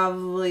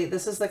probably,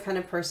 this is the kind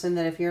of person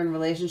that if you're in a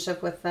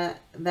relationship with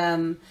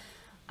them,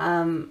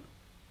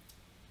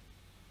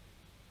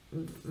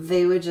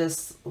 they would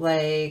just,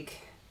 like,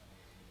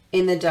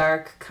 in the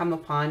dark come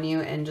upon you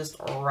and just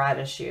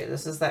radish you.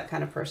 This is that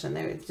kind of person.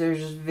 They're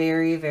just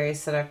very, very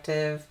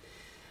seductive.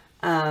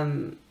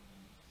 I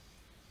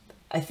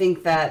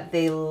think that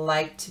they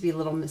like to be a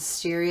little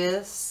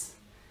mysterious.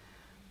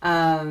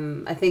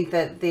 I think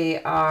that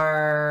they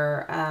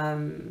are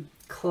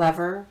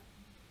clever.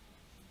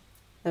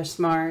 They're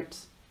smart.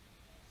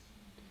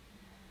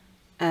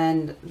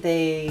 And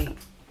they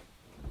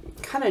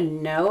kind of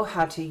know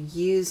how to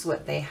use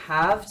what they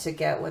have to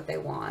get what they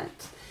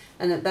want.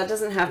 And that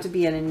doesn't have to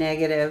be in a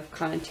negative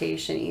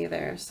connotation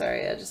either.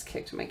 Sorry, I just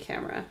kicked my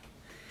camera.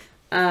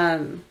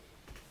 I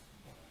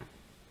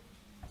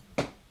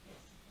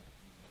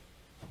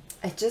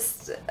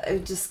just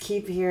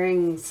keep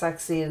hearing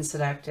sexy and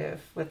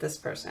seductive with this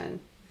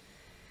person.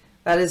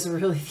 That is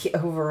really the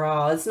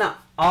overall. It's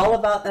not all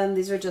about them.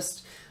 These are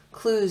just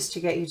clues to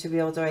get you to be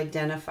able to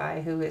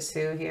identify who is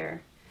who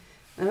here.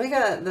 And we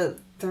got the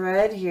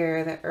thread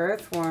here, the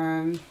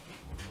earthworm.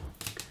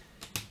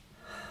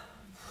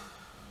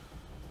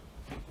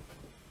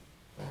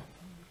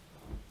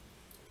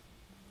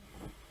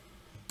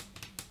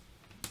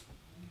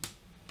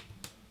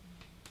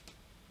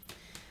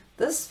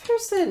 This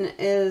person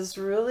is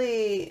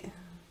really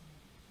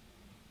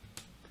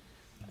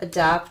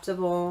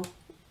adaptable,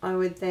 I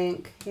would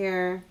think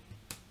here.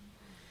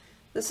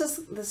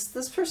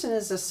 This person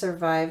is a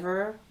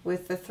survivor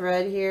with the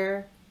thread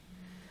here.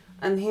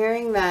 I'm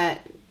hearing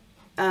that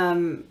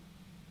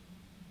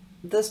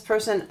this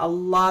person, a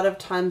lot of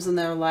times in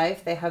their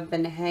life, they have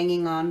been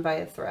hanging on by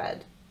a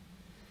thread.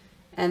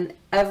 And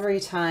every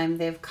time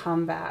they've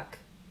come back,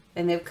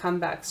 and they've come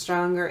back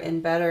stronger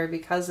and better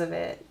because of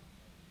it.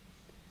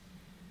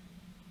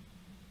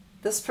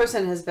 This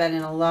person has been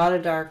in a lot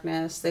of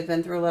darkness. They've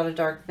been through a lot of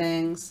dark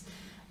things.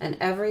 And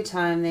every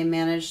time they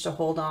manage to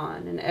hold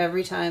on. And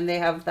every time they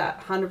have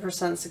that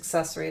 100%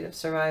 success rate of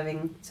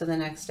surviving to the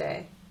next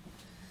day.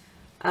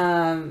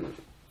 And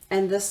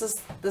this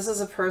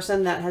is a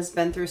person that has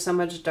been through so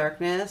much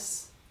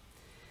darkness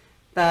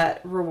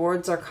that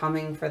rewards are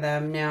coming for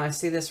them now. I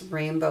see this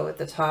rainbow at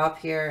the top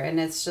here, and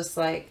it's just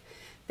like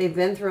they've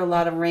been through a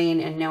lot of rain,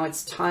 and now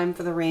it's time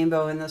for the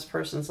rainbow in this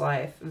person's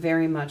life.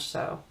 Very much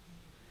so.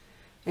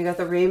 You got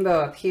the rainbow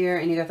up here,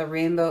 and you got the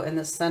rainbow in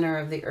the center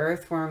of the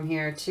earthworm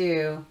here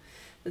too.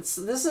 This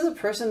is a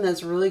person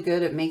that's really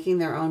good at making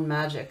their own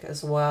magic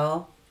as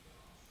well.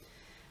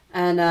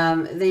 And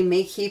they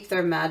may keep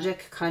their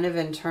magic kind of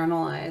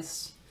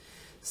internalized.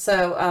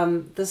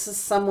 So this is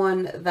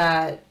someone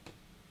that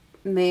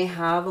may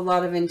have a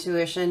lot of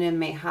intuition and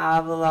may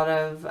have a lot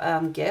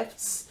of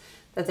gifts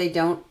that they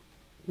don't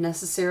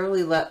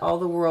necessarily let all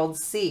the world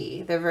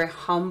see. They're very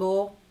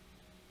humble.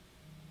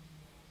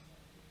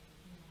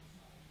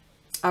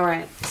 All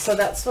right, so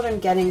that's what I'm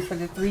getting for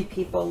the 3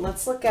 people.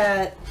 Let's look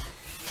at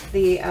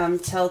the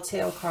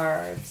telltale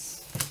cards.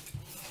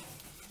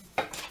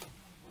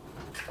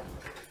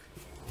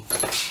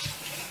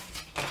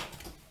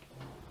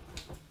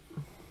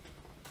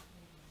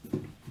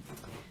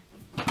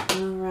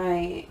 All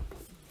right,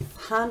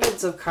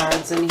 hundreds of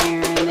cards in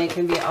here, and they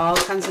can be all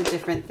kinds of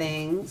different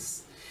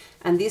things.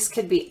 And these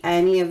could be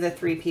any of the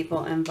 3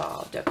 people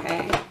involved,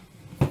 okay?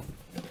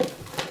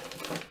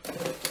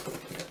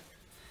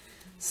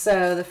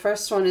 So the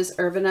first one is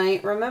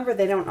𝗪𝗏𝗡𝗏. Remember,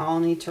 they don't all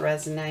need to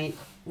resonate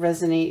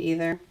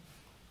either.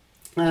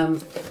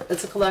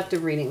 It's a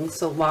collective reading,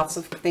 so lots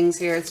of things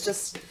here. It's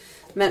just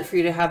meant for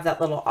you to have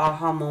that little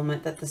aha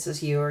moment that this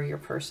is you or your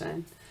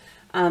person.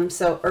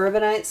 So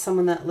𝗪𝗏𝗡𝗏,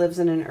 someone that lives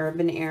in an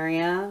urban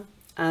area.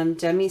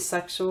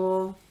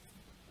 Demisexual.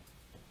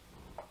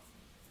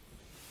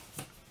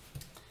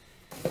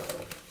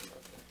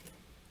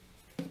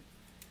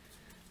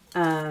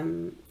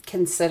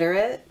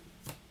 Considerate.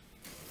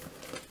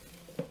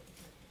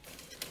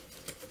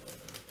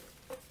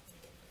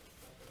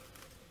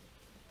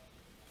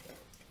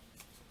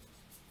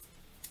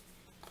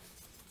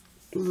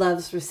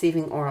 Loves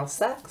receiving oral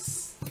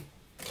sex.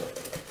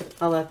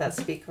 I'll let that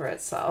speak for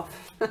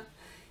itself.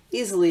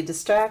 Easily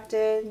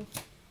distracted.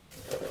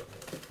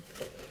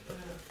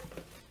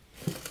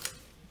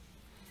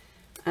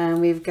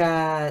 And we've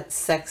got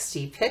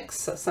sexty pics.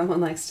 So someone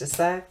likes to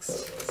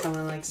sext.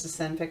 Someone likes to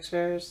send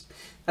pictures.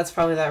 That's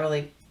probably that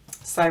really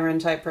siren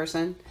type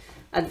person.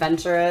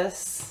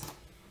 Adventurous.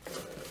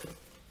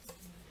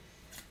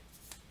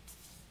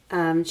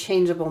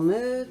 Changeable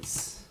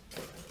moods.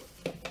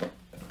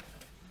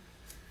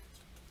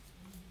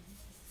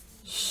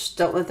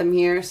 Don't let them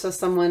hear. So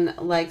someone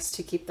likes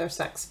to keep their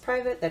sex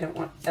private. They don't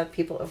want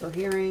people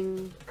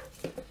overhearing.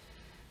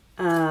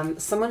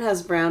 Someone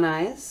has brown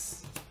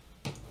eyes.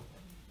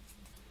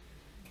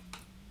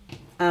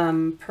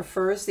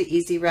 Prefers the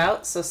easy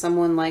route. So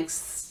someone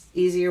likes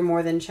easier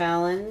more than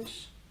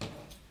challenge.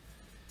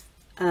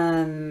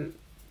 The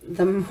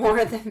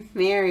more the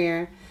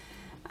merrier.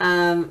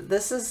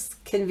 This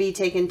can be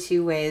taken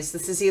 2 ways.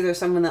 This is either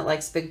someone that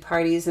likes big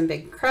parties and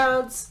big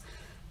crowds,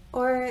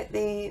 or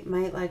they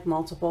might like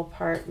multiple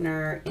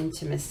partner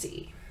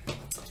intimacy.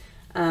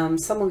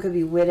 Someone could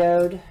be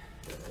widowed.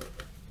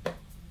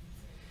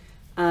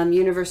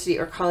 University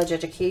or college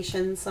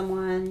education,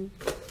 someone.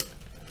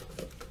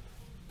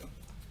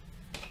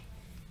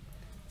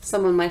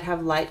 Someone might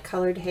have light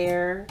colored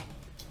hair.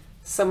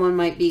 Someone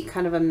might be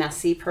kind of a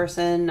messy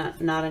person,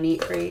 not a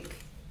neat freak.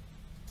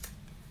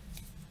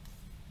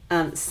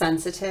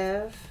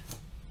 Sensitive.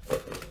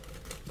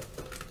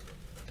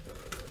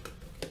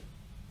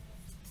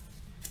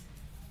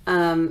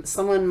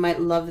 Someone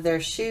might love their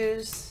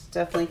shoes.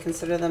 Definitely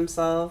consider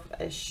themselves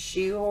a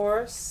shoe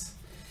horse.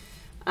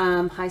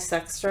 High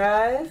sex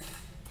drive.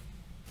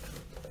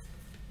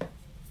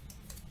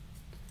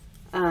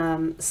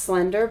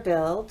 Slender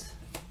build.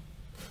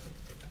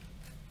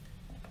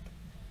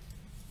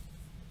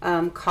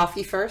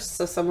 Coffee first.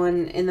 So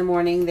someone in the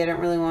morning, they don't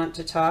really want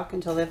to talk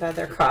until they've had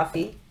their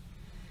coffee.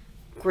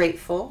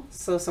 Grateful.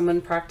 So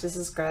someone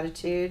practices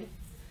gratitude.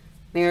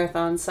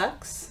 Marathon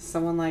sex.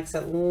 Someone likes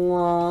it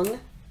long.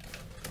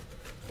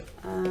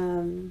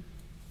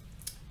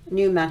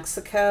 New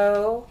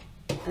Mexico,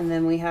 and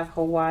then we have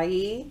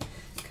Hawaii.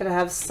 Could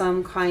have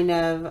some kind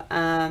of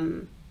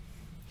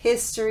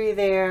history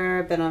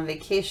there, been on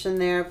vacation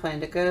there, plan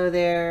to go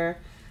there,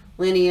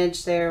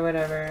 lineage there,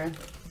 whatever.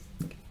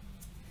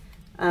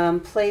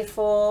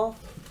 Playful.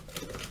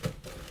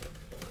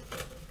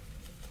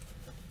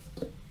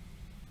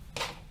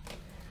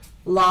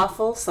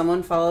 Lawful,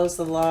 someone follows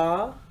the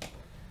law.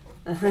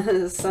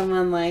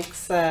 Someone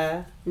likes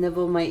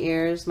nibble my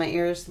ears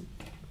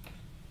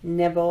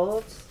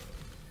nibbled.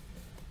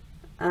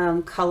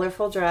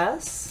 Colorful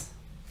dress.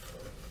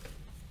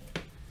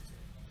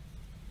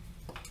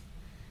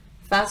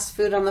 Fast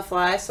food on the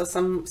fly, so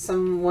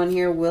someone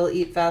here will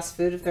eat fast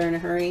food if they're in a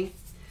hurry.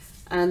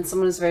 And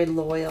someone is very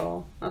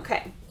loyal.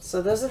 Okay,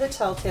 so those are the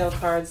telltale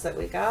cards that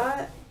we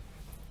got.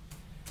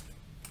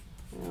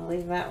 I'll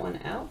leave that one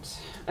out.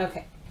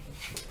 Okay.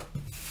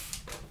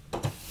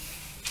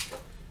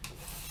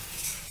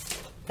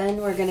 Then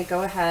we're going to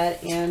go ahead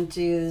and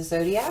do the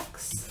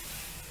zodiacs.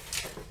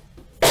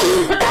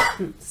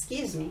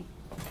 Excuse me.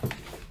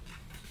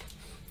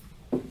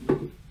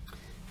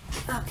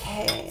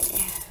 Okay.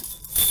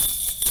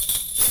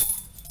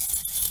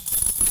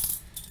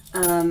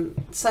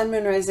 Sun,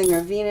 moon, rising,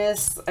 or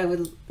Venus, I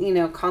would, you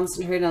know,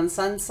 concentrate on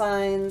sun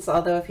signs.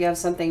 Although if you have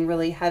something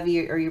really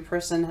heavy or your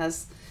person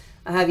has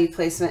a heavy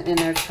placement in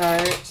their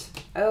chart.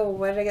 Oh,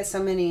 why did I get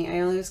so many? I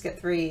only just get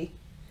 3.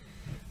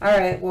 All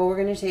right, well,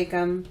 we're going to take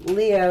them.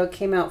 Leo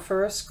came out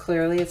first.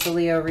 Clearly, it's a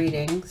Leo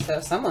reading,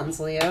 so someone's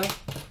Leo.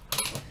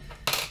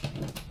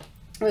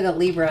 We got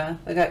Libra,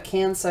 we got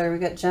Cancer, we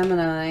got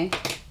Gemini,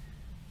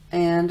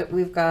 and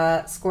we've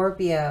got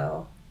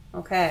Scorpio.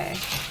 Okay.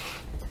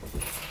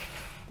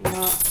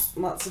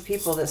 Lots of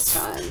people this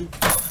time.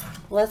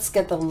 Let's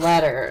get the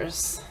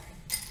letters.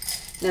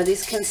 Now,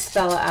 these can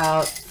spell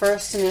out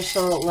first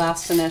initial,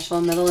 last initial,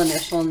 middle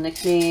initial,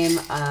 nickname,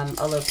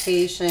 a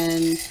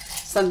location,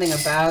 something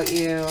about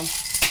you.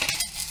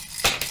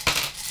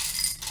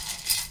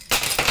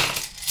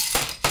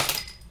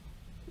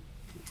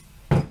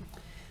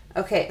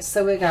 Okay,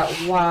 so we got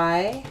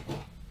Y,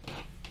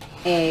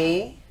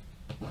 A,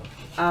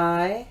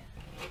 I,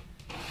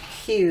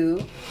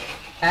 Q,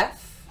 F.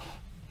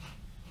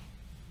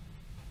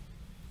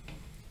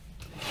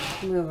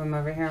 Move them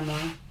over here more.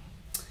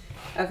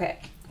 Okay,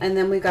 and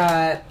then we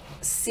got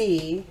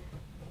C,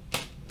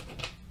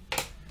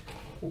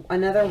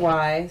 another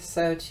Y,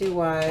 so 2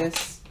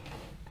 Ys,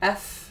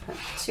 F,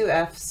 2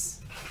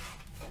 Fs,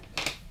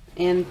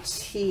 and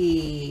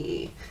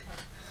T.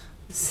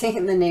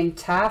 Seeing the name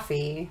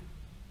Taffy.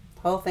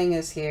 The whole thing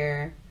is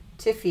here.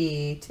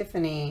 Tiffy,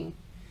 Tiffany,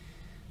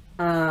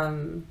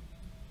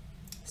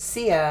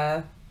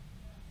 Sia,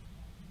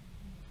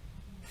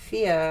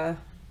 Fia,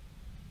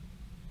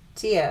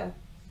 Tia.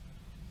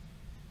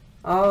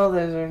 All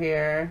those are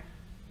here.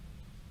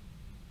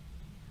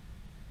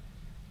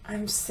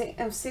 I'm seeing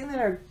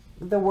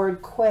the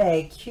word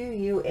quay,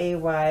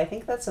 Q-U-A-Y. I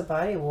think that's a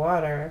body of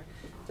water.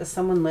 Does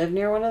someone live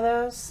near one of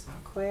those?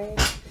 Quay?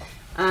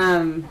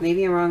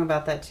 Maybe I'm wrong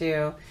about that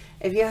too.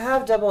 If you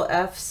have double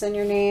F's in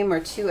your name or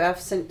 2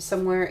 F's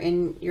somewhere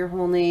in your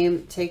whole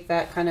name, take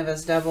that kind of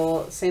as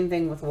double. Same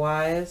thing with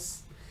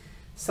Y's.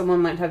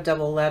 Someone might have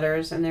double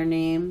letters in their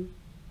name.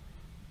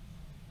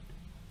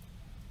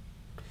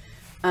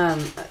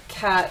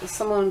 Cat,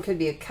 someone could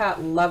be a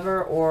cat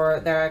lover, or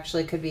there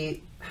actually could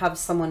be, have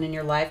someone in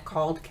your life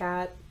called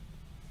Cat.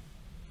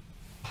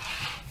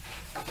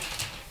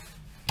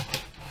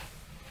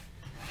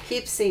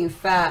 Keep seeing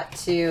fat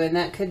too, and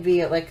that could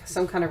be like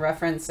some kind of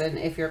reference, and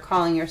if you're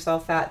calling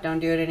yourself fat, don't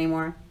do it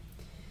anymore.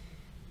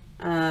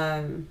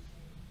 It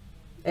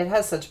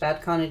has such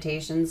bad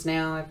connotations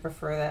now. I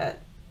prefer that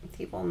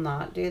people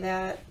not do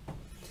that.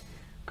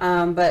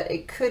 But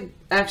it could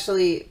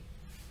actually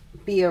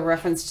be a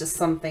reference to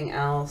something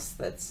else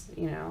that's,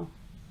 you know,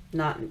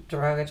 not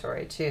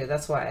derogatory too.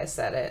 That's why I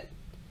said it.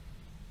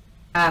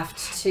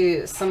 Aft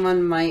too.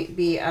 Someone might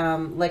be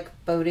like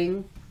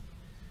boating.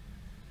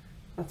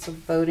 That's a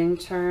boating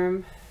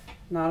term,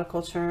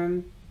 nautical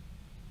term.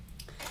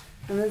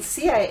 And then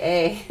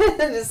CIA.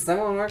 Does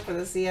someone work for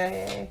the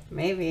CIA?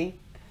 Maybe.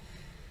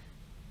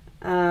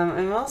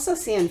 I'm also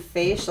seeing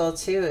facial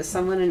too. Is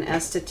someone an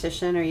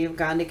esthetician, or you've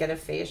gone to get a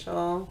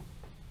facial?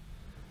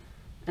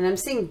 And I'm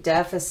seeing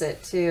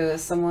deficit too.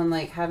 Is someone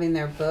like having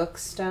their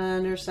books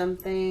done or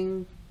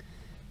something?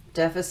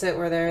 Deficit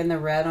where they're in the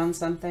red on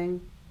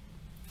something.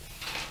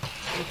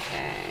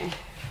 Okay.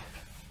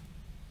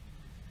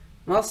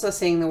 I'm also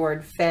seeing the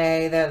word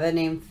fae, the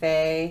name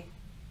fae.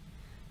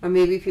 Or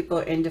maybe people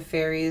are into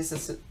fairies.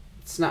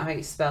 It's not how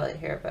you spell it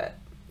here, but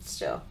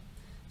still.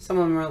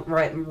 Someone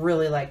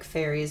really like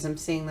fairies. I'm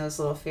seeing those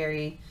little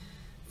fairy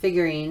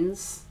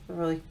figurines. The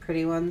really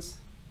pretty ones.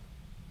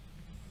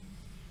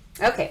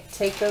 Okay,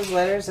 take those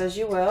letters as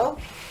you will.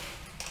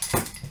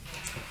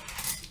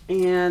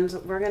 And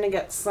we're going to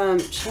get some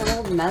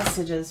channeled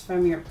messages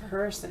from your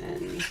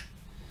person.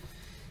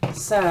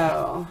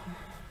 So,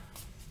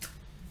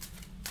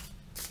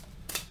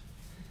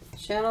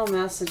 channel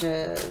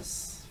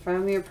messages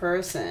from your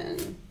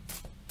person.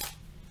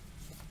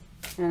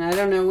 And I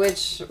don't know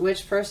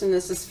which person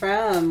this is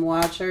from,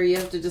 watcher. You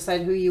have to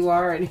decide who you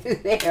are and who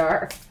they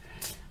are.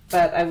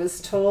 But I was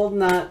told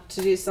not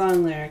to do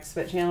song lyrics,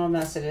 but channel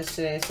messages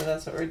today, so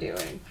that's what we're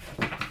doing.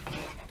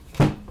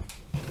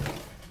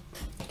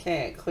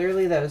 Okay,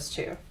 clearly those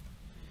two.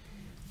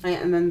 I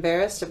am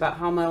embarrassed about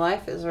how my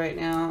life is right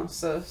now,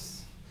 so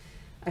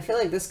I feel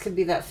like this could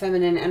be that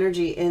feminine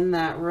energy in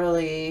that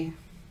really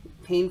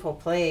painful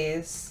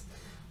place.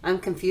 I'm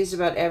confused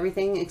about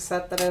everything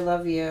except that I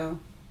love you.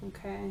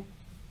 Okay.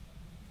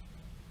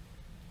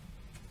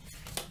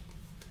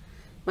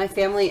 My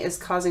family is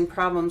causing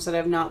problems that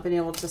I've not been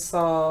able to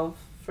solve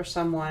for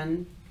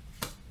someone.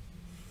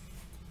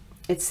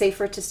 It's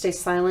safer to stay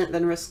silent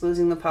than risk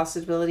losing the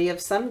possibility of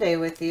someday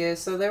with you.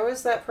 So there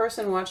was that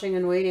person watching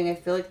and waiting. I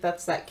feel like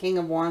that's that King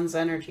of Wands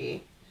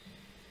energy.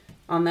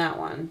 on that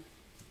one.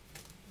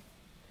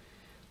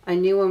 I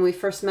knew when we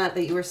first met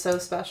that you were so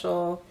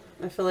special.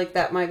 I feel like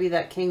that might be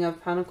that King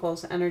of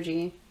Pentacles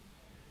energy.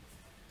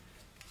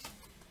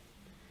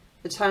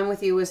 The time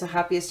with you was the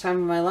happiest time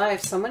of my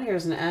life. Someone here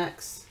is an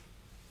ex.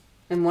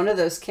 And one of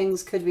those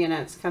kings could be an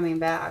ex coming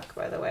back,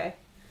 by the way.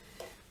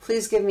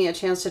 Please give me a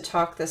chance to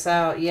talk this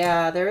out.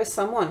 Yeah, there is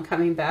someone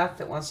coming back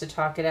that wants to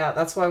talk it out.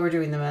 That's why we're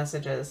doing the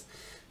messages.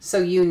 So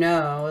you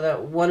know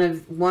that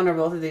one or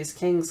both of these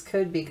kings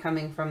could be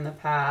coming from the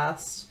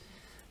past.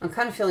 I'm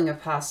kind of feeling a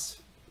past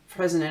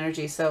present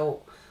energy.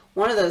 So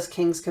one of those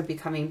kings could be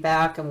coming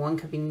back and one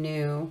could be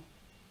new.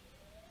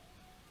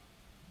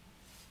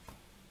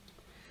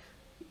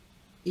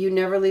 You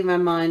never leave my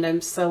mind. I'm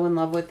so in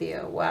love with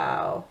you.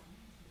 Wow.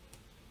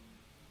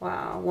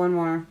 Wow. One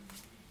more.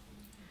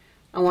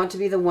 I want to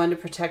be the one to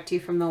protect you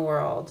from the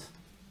world.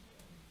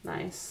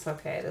 Nice.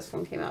 Okay, this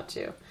one came out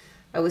too.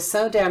 I was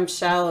so damn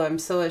shallow. I'm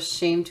so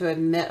ashamed to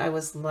admit I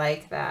was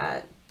like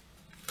that.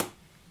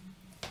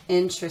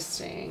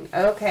 Interesting.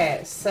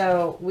 Okay,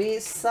 so we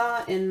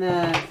saw in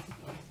the...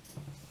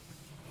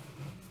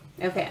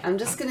 Okay, I'm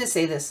just going to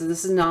say this. So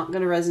this is not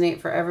going to resonate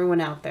for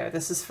everyone out there.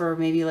 This is for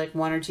maybe like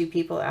 1 or 2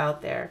 people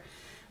out there.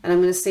 And I'm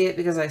going to say it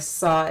because I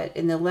saw it.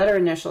 In the letter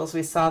initials,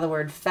 we saw the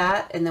word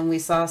fat, and then we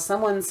saw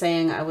someone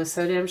saying, I was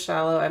so damn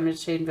shallow, I'm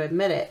ashamed to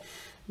admit it.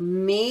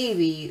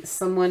 Maybe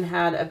someone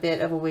had a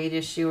bit of a weight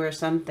issue or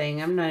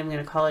something. I'm not even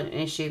going to call it an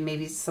issue.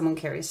 Maybe someone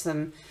carries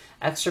some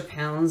extra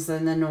pounds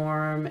than the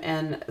norm,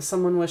 and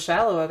someone was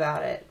shallow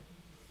about it.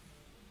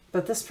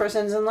 But this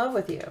person's in love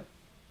with you.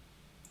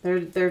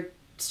 They're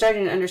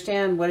starting to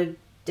understand what a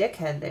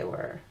dickhead they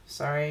were.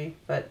 Sorry,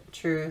 but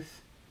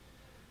truth.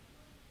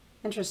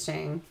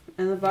 Interesting.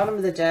 And the bottom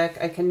of the deck,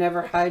 I can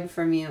never hide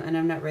from you, and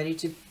I'm not ready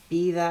to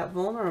be that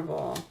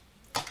vulnerable.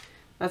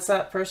 That's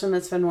that person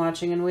that's been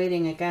watching and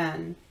waiting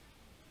again.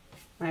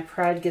 My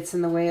pride gets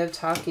in the way of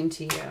talking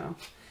to you.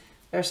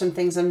 There are some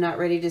things I'm not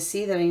ready to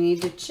see that I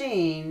need to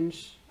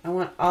change. I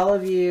want all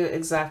of you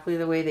exactly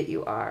the way that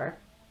you are.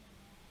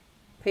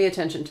 Pay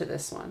attention to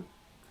this one,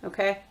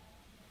 okay?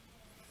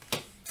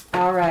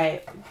 All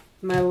right,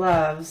 my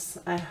loves,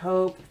 I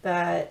hope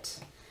that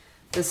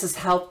this has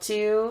helped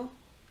you.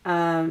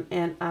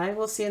 And I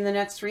will see you in the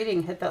next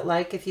reading. Hit that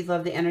like if you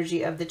love the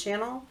energy of the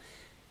channel,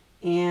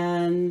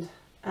 and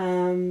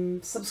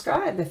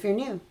subscribe if you're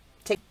new.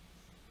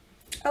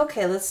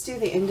 Okay, let's do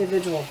the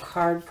individual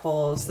card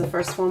pulls. The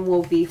first one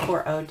will be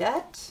for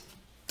Odette.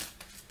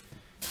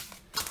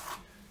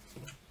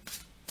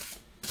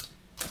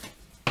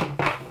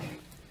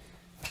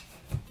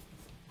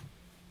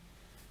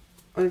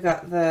 We've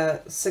got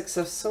the 6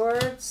 of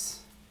Swords,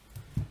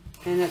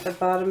 and at the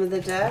bottom of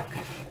the deck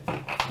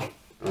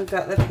we've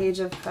got the Page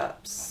of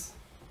Cups.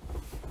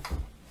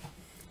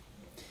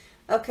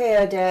 Okay,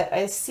 Odette,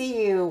 I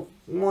see you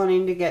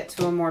wanting to get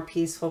to a more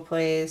peaceful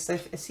place. I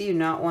see you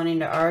not wanting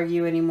to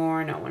argue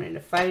anymore, not wanting to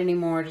fight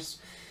anymore,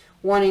 just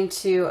wanting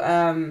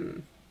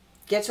to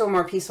get to a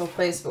more peaceful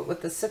place. But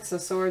with the 6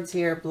 of Swords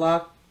here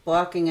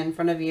blocking in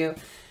front of you,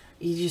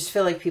 you just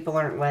feel like people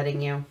aren't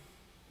letting you.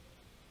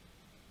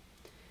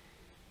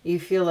 You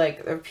feel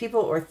like there are people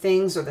or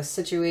things or the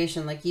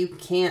situation, like you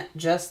can't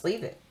just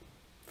leave it.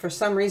 For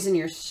some reason,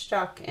 you're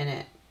stuck in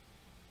it.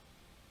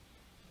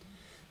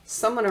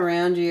 Someone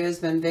around you has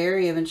been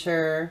very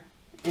immature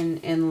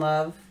in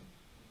love.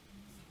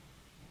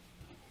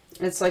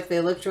 It's like they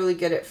looked really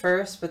good at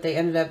first, but they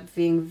ended up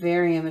being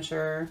very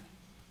immature.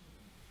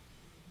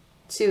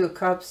 2 of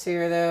Cups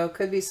here, though.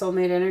 Could be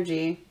soulmate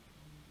energy.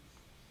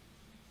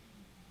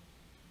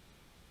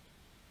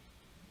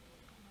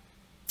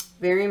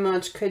 Very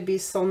much could be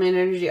soulmate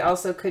energy.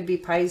 Also could be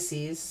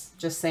Pisces.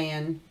 Just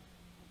saying.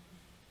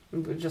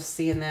 We're just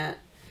seeing that.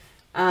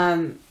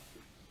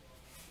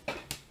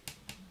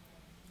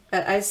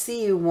 I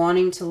see you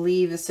wanting to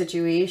leave a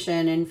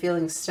situation and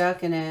feeling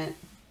stuck in it.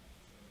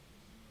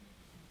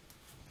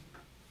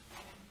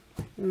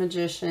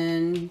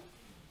 Magician.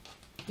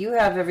 You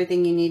have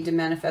everything you need to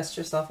manifest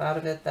yourself out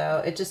of it,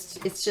 though. It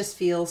just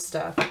feels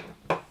stuck.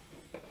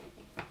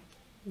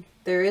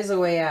 There is a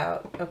way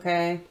out,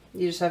 okay?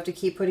 You just have to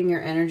keep putting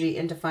your energy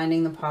into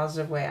finding the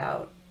positive way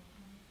out.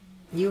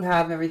 You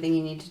have everything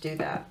you need to do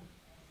that.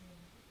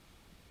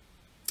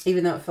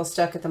 Even though it feels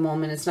stuck at the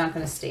moment, it's not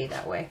going to stay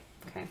that way.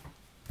 Okay.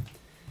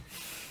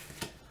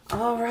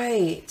 All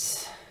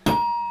right.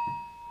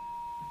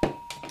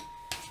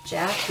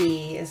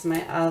 Jackie is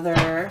my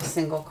other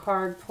single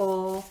card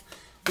pull.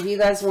 If you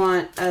guys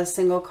want a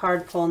single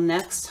card pull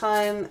next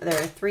time,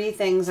 there are 3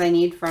 things I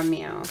need from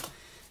you.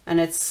 And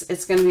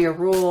it's going to be a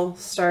rule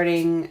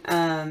starting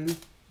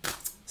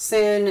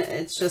soon.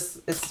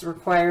 It's a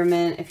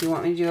requirement. If you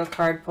want me to do a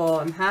card pull,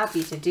 I'm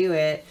happy to do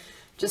it.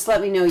 Just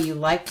let me know you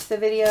liked the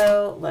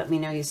video. Let me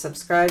know you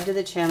subscribed to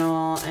the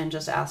channel, and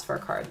just ask for a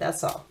card.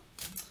 That's all.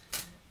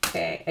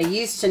 Okay. I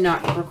used to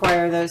not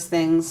require those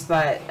things,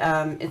 but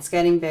it's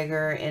getting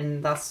bigger,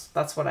 and that's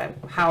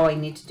how I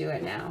need to do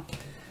it now.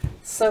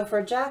 So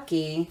for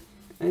Jackie,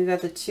 we've got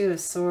the 2 of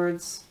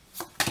Swords.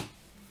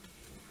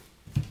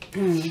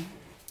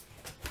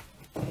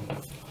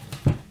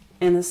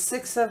 And the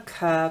Six of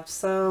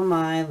Cups. Oh,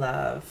 my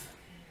love.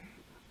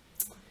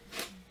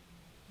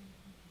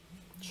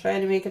 Try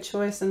to make a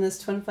choice in this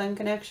twin flame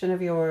connection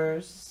of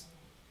yours.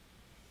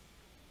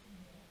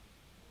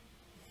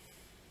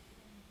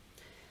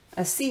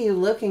 I see you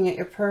looking at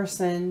your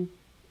person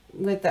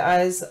with the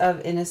eyes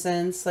of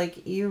innocence.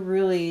 Like you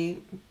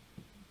really,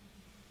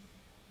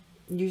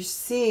 you're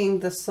seeing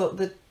the soul,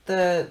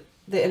 the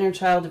inner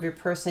child of your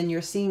person.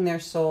 You're seeing their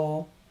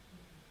soul,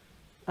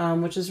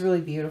 which is really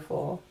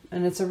beautiful.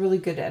 And it's a really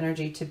good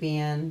energy to be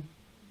in.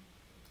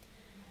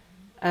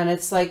 And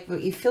it's like,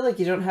 you feel like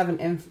you don't have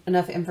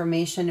enough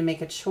information to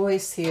make a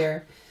choice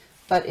here.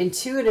 But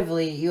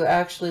intuitively, you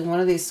actually, one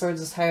of these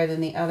swords is higher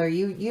than the other.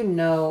 You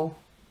know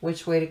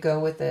which way to go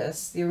with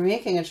this. You're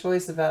making a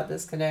choice about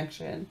this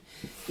connection.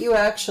 You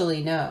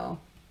actually know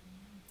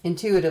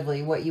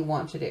intuitively what you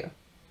want to do.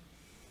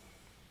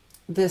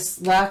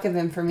 This lack of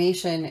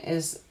information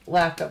is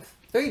lack of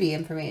 3D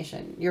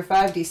information. Your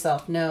 5D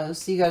self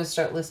knows, so you got to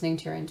start listening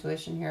to your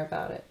intuition here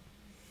about it.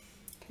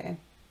 Okay.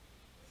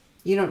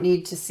 You don't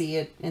need to see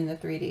it in the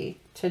 3D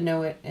to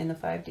know it in the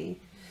 5D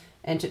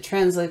and to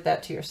translate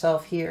that to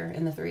yourself here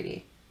in the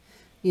 3D.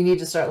 You need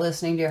to start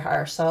listening to your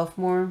higher self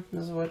more.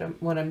 This is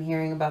what I'm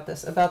hearing about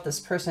this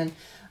person.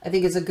 I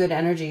think it's a good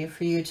energy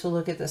for you to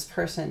look at this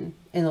person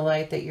in the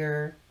light that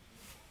you're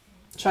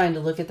trying to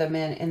look at them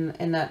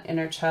in that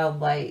inner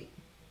child light.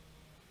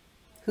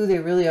 Who they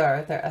really are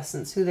at their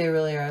essence, who they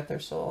really are at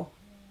their soul.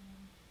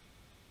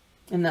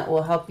 And that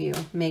will help you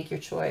make your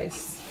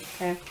choice.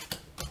 Okay.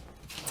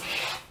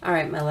 All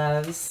right, my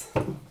loves.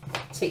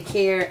 Take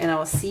care, and I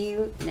will see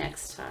you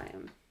next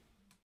time.